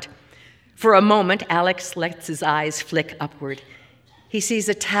go-round. For a moment, Alex lets his eyes flick upward. He sees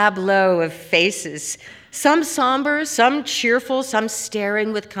a tableau of faces, some somber, some cheerful, some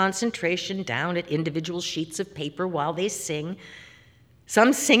staring with concentration down at individual sheets of paper while they sing,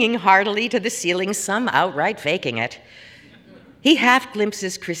 some singing heartily to the ceiling, some outright faking it. He half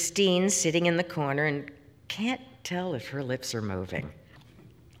glimpses Christine sitting in the corner and can't tell if her lips are moving.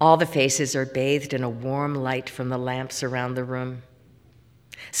 All the faces are bathed in a warm light from the lamps around the room.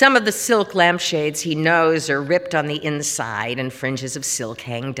 Some of the silk lampshades he knows are ripped on the inside, and fringes of silk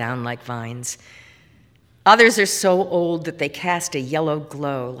hang down like vines. Others are so old that they cast a yellow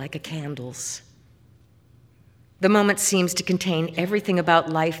glow like a candle's. The moment seems to contain everything about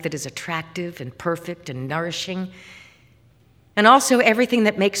life that is attractive and perfect and nourishing, and also everything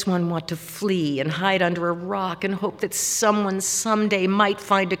that makes one want to flee and hide under a rock and hope that someone someday might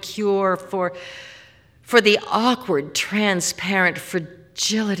find a cure for the awkward, transparent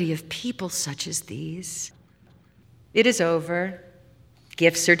fragility of people such as these. It is over.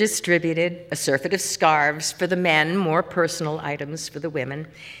 Gifts are distributed, a surfeit of scarves for the men, more personal items for the women.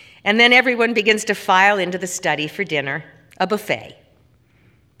 And then everyone begins to file into the study for dinner, a buffet.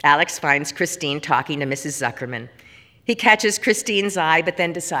 Alex finds Christine talking to Mrs. Zuckerman. He catches Christine's eye, but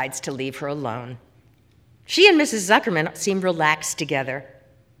then decides to leave her alone. She and Mrs. Zuckerman seem relaxed together.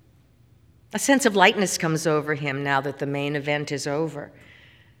 A sense of lightness comes over him now that the main event is over.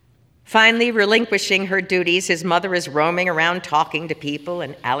 Finally, relinquishing her duties, his mother is roaming around talking to people,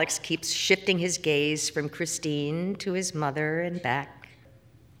 and Alex keeps shifting his gaze from Christine to his mother and back.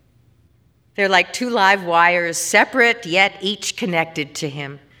 They're like two live wires, separate yet each connected to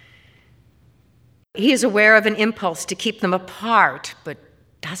him. He is aware of an impulse to keep them apart, but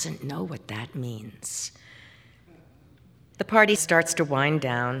doesn't know what that means. The party starts to wind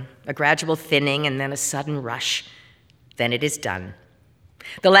down, a gradual thinning and then a sudden rush. Then it is done.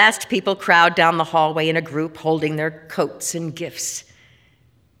 The last people crowd down the hallway in a group, holding their coats and gifts.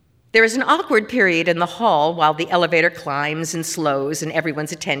 There is an awkward period in the hall while the elevator climbs and slows and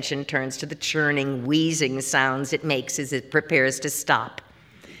everyone's attention turns to the churning, wheezing sounds it makes as it prepares to stop.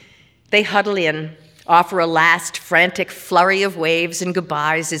 They huddle in, offer a last frantic flurry of waves and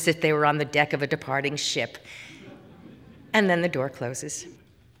goodbyes as if they were on the deck of a departing ship. And then the door closes.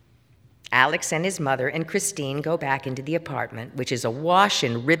 Alex and his mother and Christine go back into the apartment, which is awash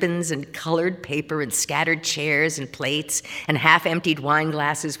in ribbons and colored paper and scattered chairs and plates and half-emptied wine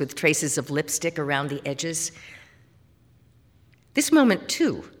glasses with traces of lipstick around the edges. This moment,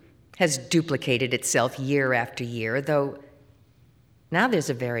 too, has duplicated itself year after year, though now there's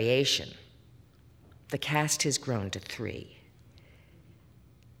a variation. The cast has grown to 3.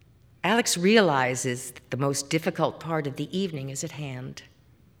 Alex realizes that the most difficult part of the evening is at hand.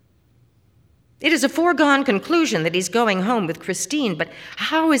 It is a foregone conclusion that he's going home with Christine, but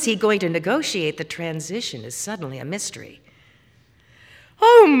how is he going to negotiate the transition is suddenly a mystery.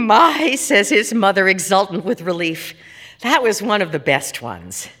 "Oh my," says his mother, exultant with relief. "That was one of the best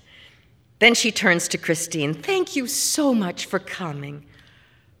ones." Then she turns to Christine. "Thank you so much for coming."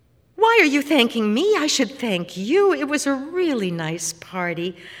 "Why are you thanking me? I should thank you. It was a really nice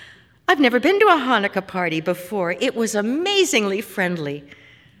party. I've never been to a Hanukkah party before. It was amazingly friendly."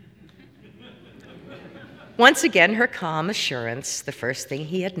 Once again, her calm assurance, the first thing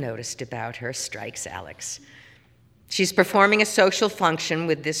he had noticed about her, strikes Alex. She's performing a social function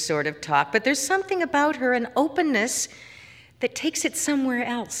with this sort of talk, but there's something about her, an openness, that takes it somewhere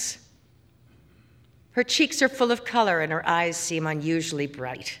else. Her cheeks are full of color and her eyes seem unusually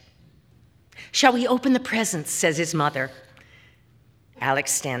bright. "Shall we open the presents?" says his mother.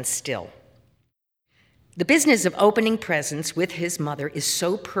 Alex stands still. The business of opening presents with his mother is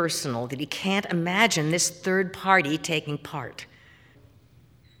so personal that he can't imagine this third party taking part.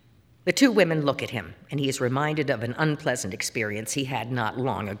 The 2 women look at him, and he is reminded of an unpleasant experience he had not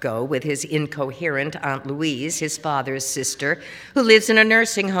long ago with his incoherent Aunt Louise, his father's sister, who lives in a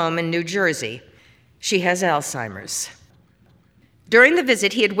nursing home in New Jersey. She has Alzheimer's. During the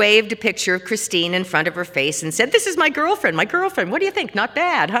visit, he had waved a picture of Christine in front of her face and said, "This is my girlfriend. What do you think? Not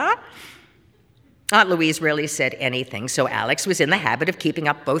bad, huh?" Aunt Louise rarely said anything, so Alex was in the habit of keeping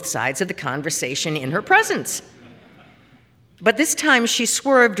up both sides of the conversation in her presence. But this time she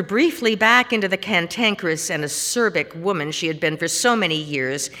swerved briefly back into the cantankerous and acerbic woman she had been for so many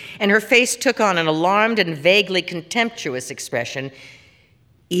years, and her face took on an alarmed and vaguely contemptuous expression.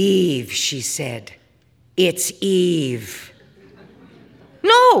 "Eve," she said. "It's Eve."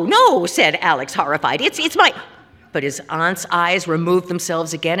 No, said Alex, horrified. It's my... But his aunt's eyes removed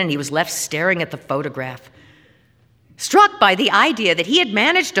themselves again, and he was left staring at the photograph, struck by the idea that he had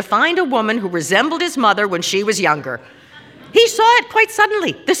managed to find a woman who resembled his mother when she was younger. He saw it quite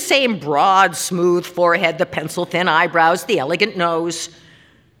suddenly, the same broad, smooth forehead, the pencil-thin eyebrows, the elegant nose.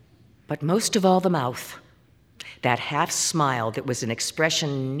 But most of all, the mouth, that half-smile that was an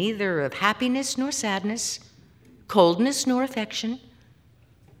expression neither of happiness nor sadness, coldness nor affection,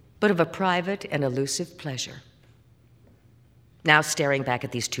 but of a private and elusive pleasure. Now, staring back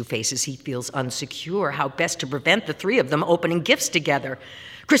at these 2 faces, he feels unsecure how best to prevent the 3 of them opening gifts together.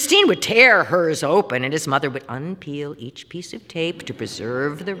 Christine would tear hers open, and his mother would unpeel each piece of tape to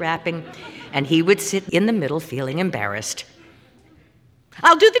preserve the wrapping, and he would sit in the middle feeling embarrassed.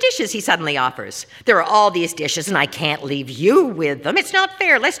 "I'll do the dishes," he suddenly offers. "There are all these dishes, and I can't leave you with them. It's not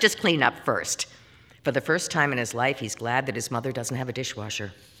fair. Let's just clean up first." For the first time in his life, he's glad that his mother doesn't have a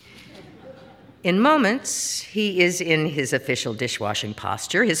dishwasher. In moments, he is in his official dishwashing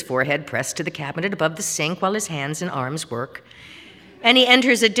posture, his forehead pressed to the cabinet above the sink while his hands and arms work, and he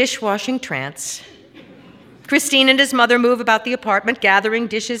enters a dishwashing trance. Christine and his mother move about the apartment, gathering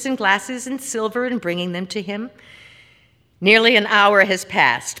dishes and glasses and silver and bringing them to him. Nearly an hour has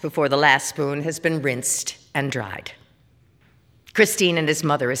passed before the last spoon has been rinsed and dried. Christine and his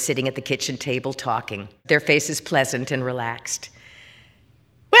mother are sitting at the kitchen table talking, their faces pleasant and relaxed.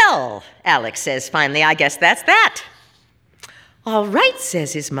 "Well," Alex says finally, "I guess that's that." "All right,"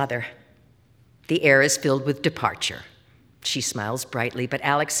 says his mother. The air is filled with departure. She smiles brightly, but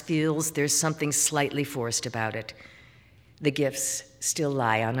Alex feels there's something slightly forced about it. The gifts still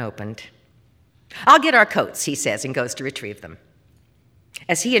lie unopened. "I'll get our coats," he says, and goes to retrieve them.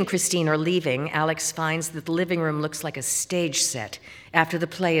 As he and Christine are leaving, Alex finds that the living room looks like a stage set after the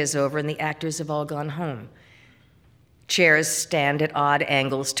play is over and the actors have all gone home. Chairs stand at odd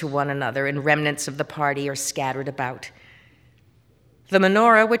angles to one another, and remnants of the party are scattered about. The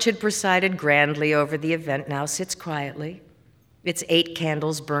menorah, which had presided grandly over the event, now sits quietly, its 8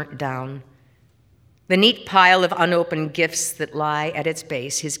 candles burnt down. The neat pile of unopened gifts that lie at its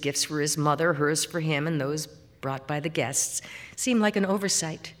base, his gifts for his mother, hers for him, and those brought by the guests, seem like an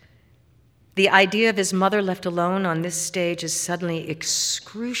oversight. The idea of his mother left alone on this stage is suddenly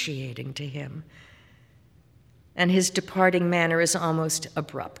excruciating to him, and his departing manner is almost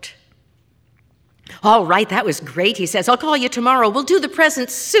abrupt. "All right, that was great," he says. "I'll call you tomorrow. We'll do the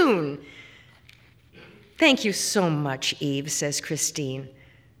presents soon." "Thank you so much, Eve," says Christine,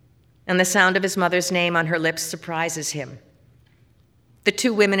 and the sound of his mother's name on her lips surprises him. The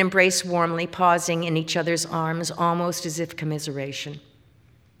two women embrace warmly, pausing in each other's arms, almost as if commiseration.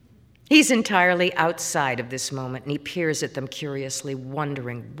 He's entirely outside of this moment, and he peers at them curiously,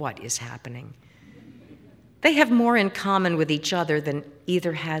 wondering what is happening. They have more in common with each other than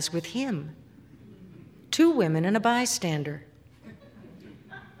either has with him. Two women and a bystander.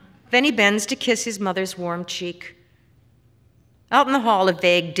 Then he bends to kiss his mother's warm cheek. Out in the hall, a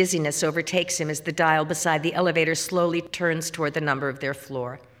vague dizziness overtakes him as the dial beside the elevator slowly turns toward the number of their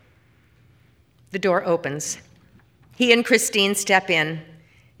floor. The door opens. He and Christine step in.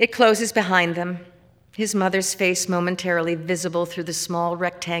 It closes behind them, his mother's face momentarily visible through the small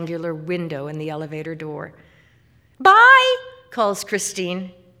rectangular window in the elevator door. "Bye," calls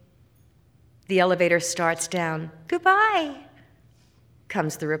Christine. The elevator starts down. "Goodbye,"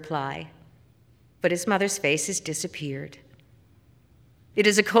 comes the reply. But his mother's face has disappeared. It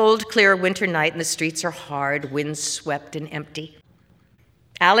is a cold, clear winter night, and the streets are hard, wind-swept and empty.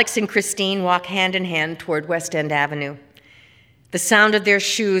 Alex and Christine walk hand in hand toward West End Avenue, the sound of their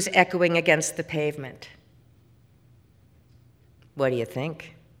shoes echoing against the pavement. "What do you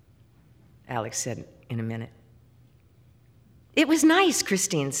think?" Alex said in a minute. "It was nice,"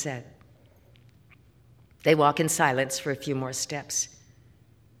 Christine said. They walk in silence for a few more steps.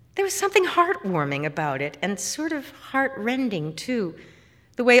 There was something heartwarming about it, and sort of heart-rending, too,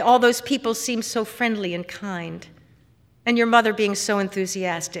 the way all those people seemed so friendly and kind, and your mother being so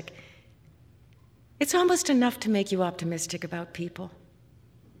enthusiastic. It's almost enough to make you optimistic about people.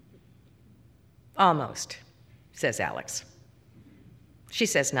 "Almost," says Alex. She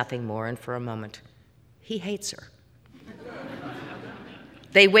says nothing more, and for a moment, he hates her.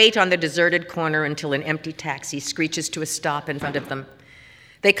 They wait on the deserted corner until an empty taxi screeches to a stop in front of them.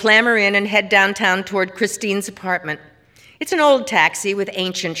 They clamber in and head downtown toward Christine's apartment. It's an old taxi with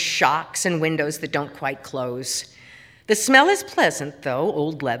ancient shocks and windows that don't quite close. The smell is pleasant, though,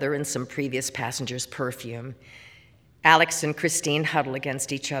 old leather and some previous passenger's perfume. Alex and Christine huddle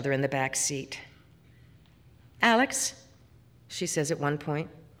against each other in the back seat. "Alex," she says at one point.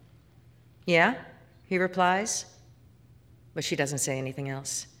 "Yeah?" he replies. But she doesn't say anything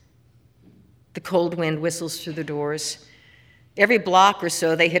else. The cold wind whistles through the doors. Every block or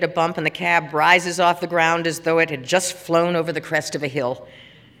so, they hit a bump, and the cab rises off the ground as though it had just flown over the crest of a hill.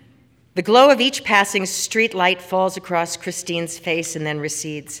 The glow of each passing street light falls across Christine's face and then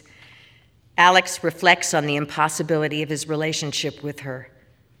recedes. Alex reflects on the impossibility of his relationship with her,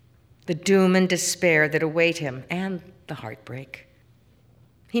 the doom and despair that await him, and the heartbreak.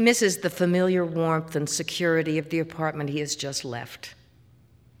 He misses the familiar warmth and security of the apartment he has just left.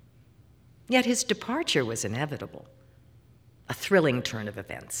 Yet his departure was inevitable, a thrilling turn of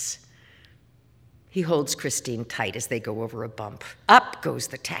events. He holds Christine tight as they go over a bump. Up goes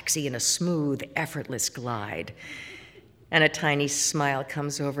the taxi in a smooth, effortless glide, and a tiny smile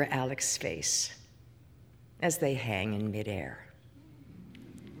comes over Alex's face as they hang in midair.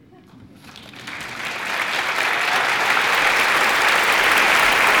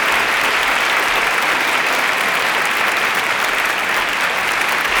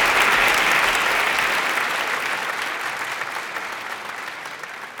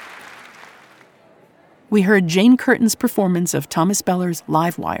 We heard Jane Curtin's performance of Thomas Beller's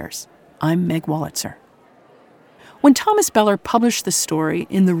Live Wires. I'm Meg Wolitzer. When Thomas Beller published the story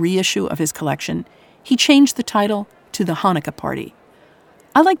in the reissue of his collection, he changed the title to The Hanukkah Party.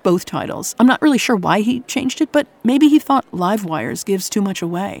 I like both titles. I'm not really sure why he changed it, but maybe he thought Live Wires gives too much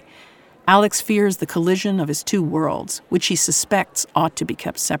away. Alex fears the collision of his two worlds, which he suspects ought to be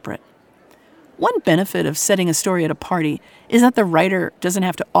kept separate. One benefit of setting a story at a party is that the writer doesn't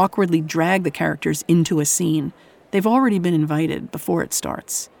have to awkwardly drag the characters into a scene. They've already been invited before it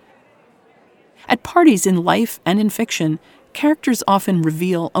starts. At parties in life and in fiction, characters often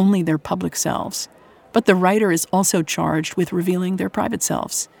reveal only their public selves, but the writer is also charged with revealing their private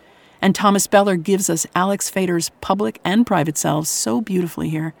selves. And Thomas Beller gives us Alex Fader's public and private selves so beautifully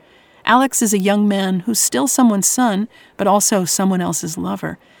here. Alex is a young man who's still someone's son, but also someone else's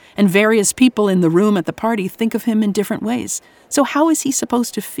lover. And various people in the room at the party think of him in different ways. So how is he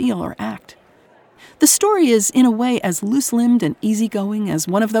supposed to feel or act? The story is, in a way, as loose-limbed and easygoing as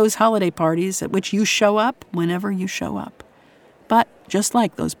one of those holiday parties at which you show up whenever you show up. But just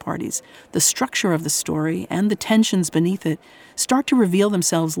like those parties, the structure of the story and the tensions beneath it start to reveal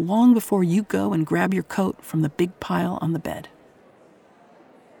themselves long before you go and grab your coat from the big pile on the bed.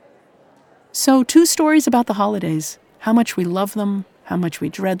 So, 2 stories about the holidays, how much we love them, how much we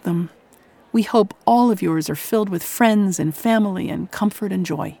dread them. We hope all of yours are filled with friends and family and comfort and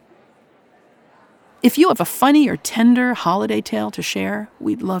joy. If you have a funny or tender holiday tale to share,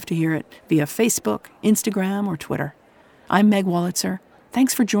 we'd love to hear it via Facebook, Instagram, or Twitter. I'm Meg Wolitzer.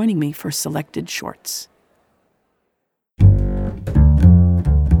 Thanks for joining me for Selected Shorts.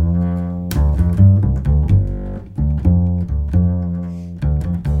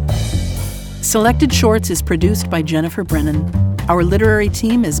 Selected Shorts is produced by Jennifer Brennan. Our literary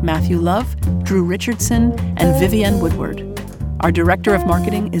team is Matthew Love, Drew Richardson, and Vivienne Woodward. Our director of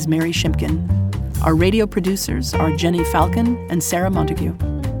marketing is Mary Shimkin. Our radio producers are Jenny Falcon and Sarah Montague.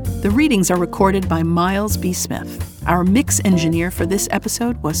 The readings are recorded by Miles B. Smith. Our mix engineer for this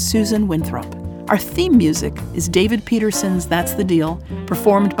episode was Susan Winthrop. Our theme music is David Peterson's That's the Deal,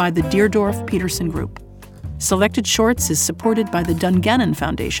 performed by the Deerdorf Peterson Group. Selected Shorts is supported by the Dungannon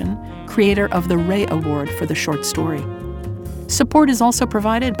Foundation, creator of the Ray Award for the short story. Support is also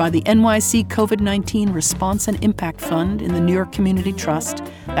provided by the NYC COVID-19 Response and Impact Fund in the New York Community Trust,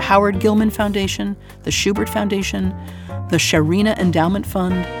 the Howard Gilman Foundation, the Schubert Foundation, the Sharina Endowment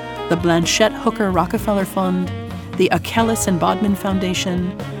Fund, the Blanchette Hooker Rockefeller Fund, the Achilles and Bodman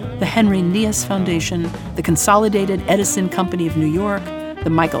Foundation, the Henry Nias Foundation, the Consolidated Edison Company of New York, the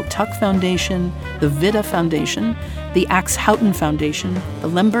Michael Tuck Foundation, the Vida Foundation, the Axe Houghton Foundation, the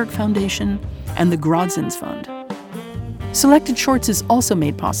Lemberg Foundation, and the Grodzins Fund. Selected Shorts is also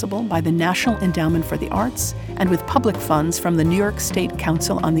made possible by the National Endowment for the Arts and with public funds from the New York State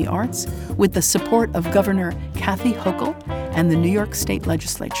Council on the Arts, with the support of Governor Kathy Hochul and the New York State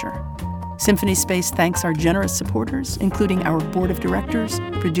Legislature. Symphony Space thanks our generous supporters, including our board of directors,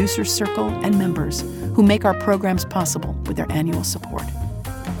 producers circle, and members, who make our programs possible with their annual support.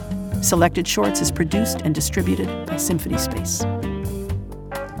 Selected Shorts is produced and distributed by Symphony Space.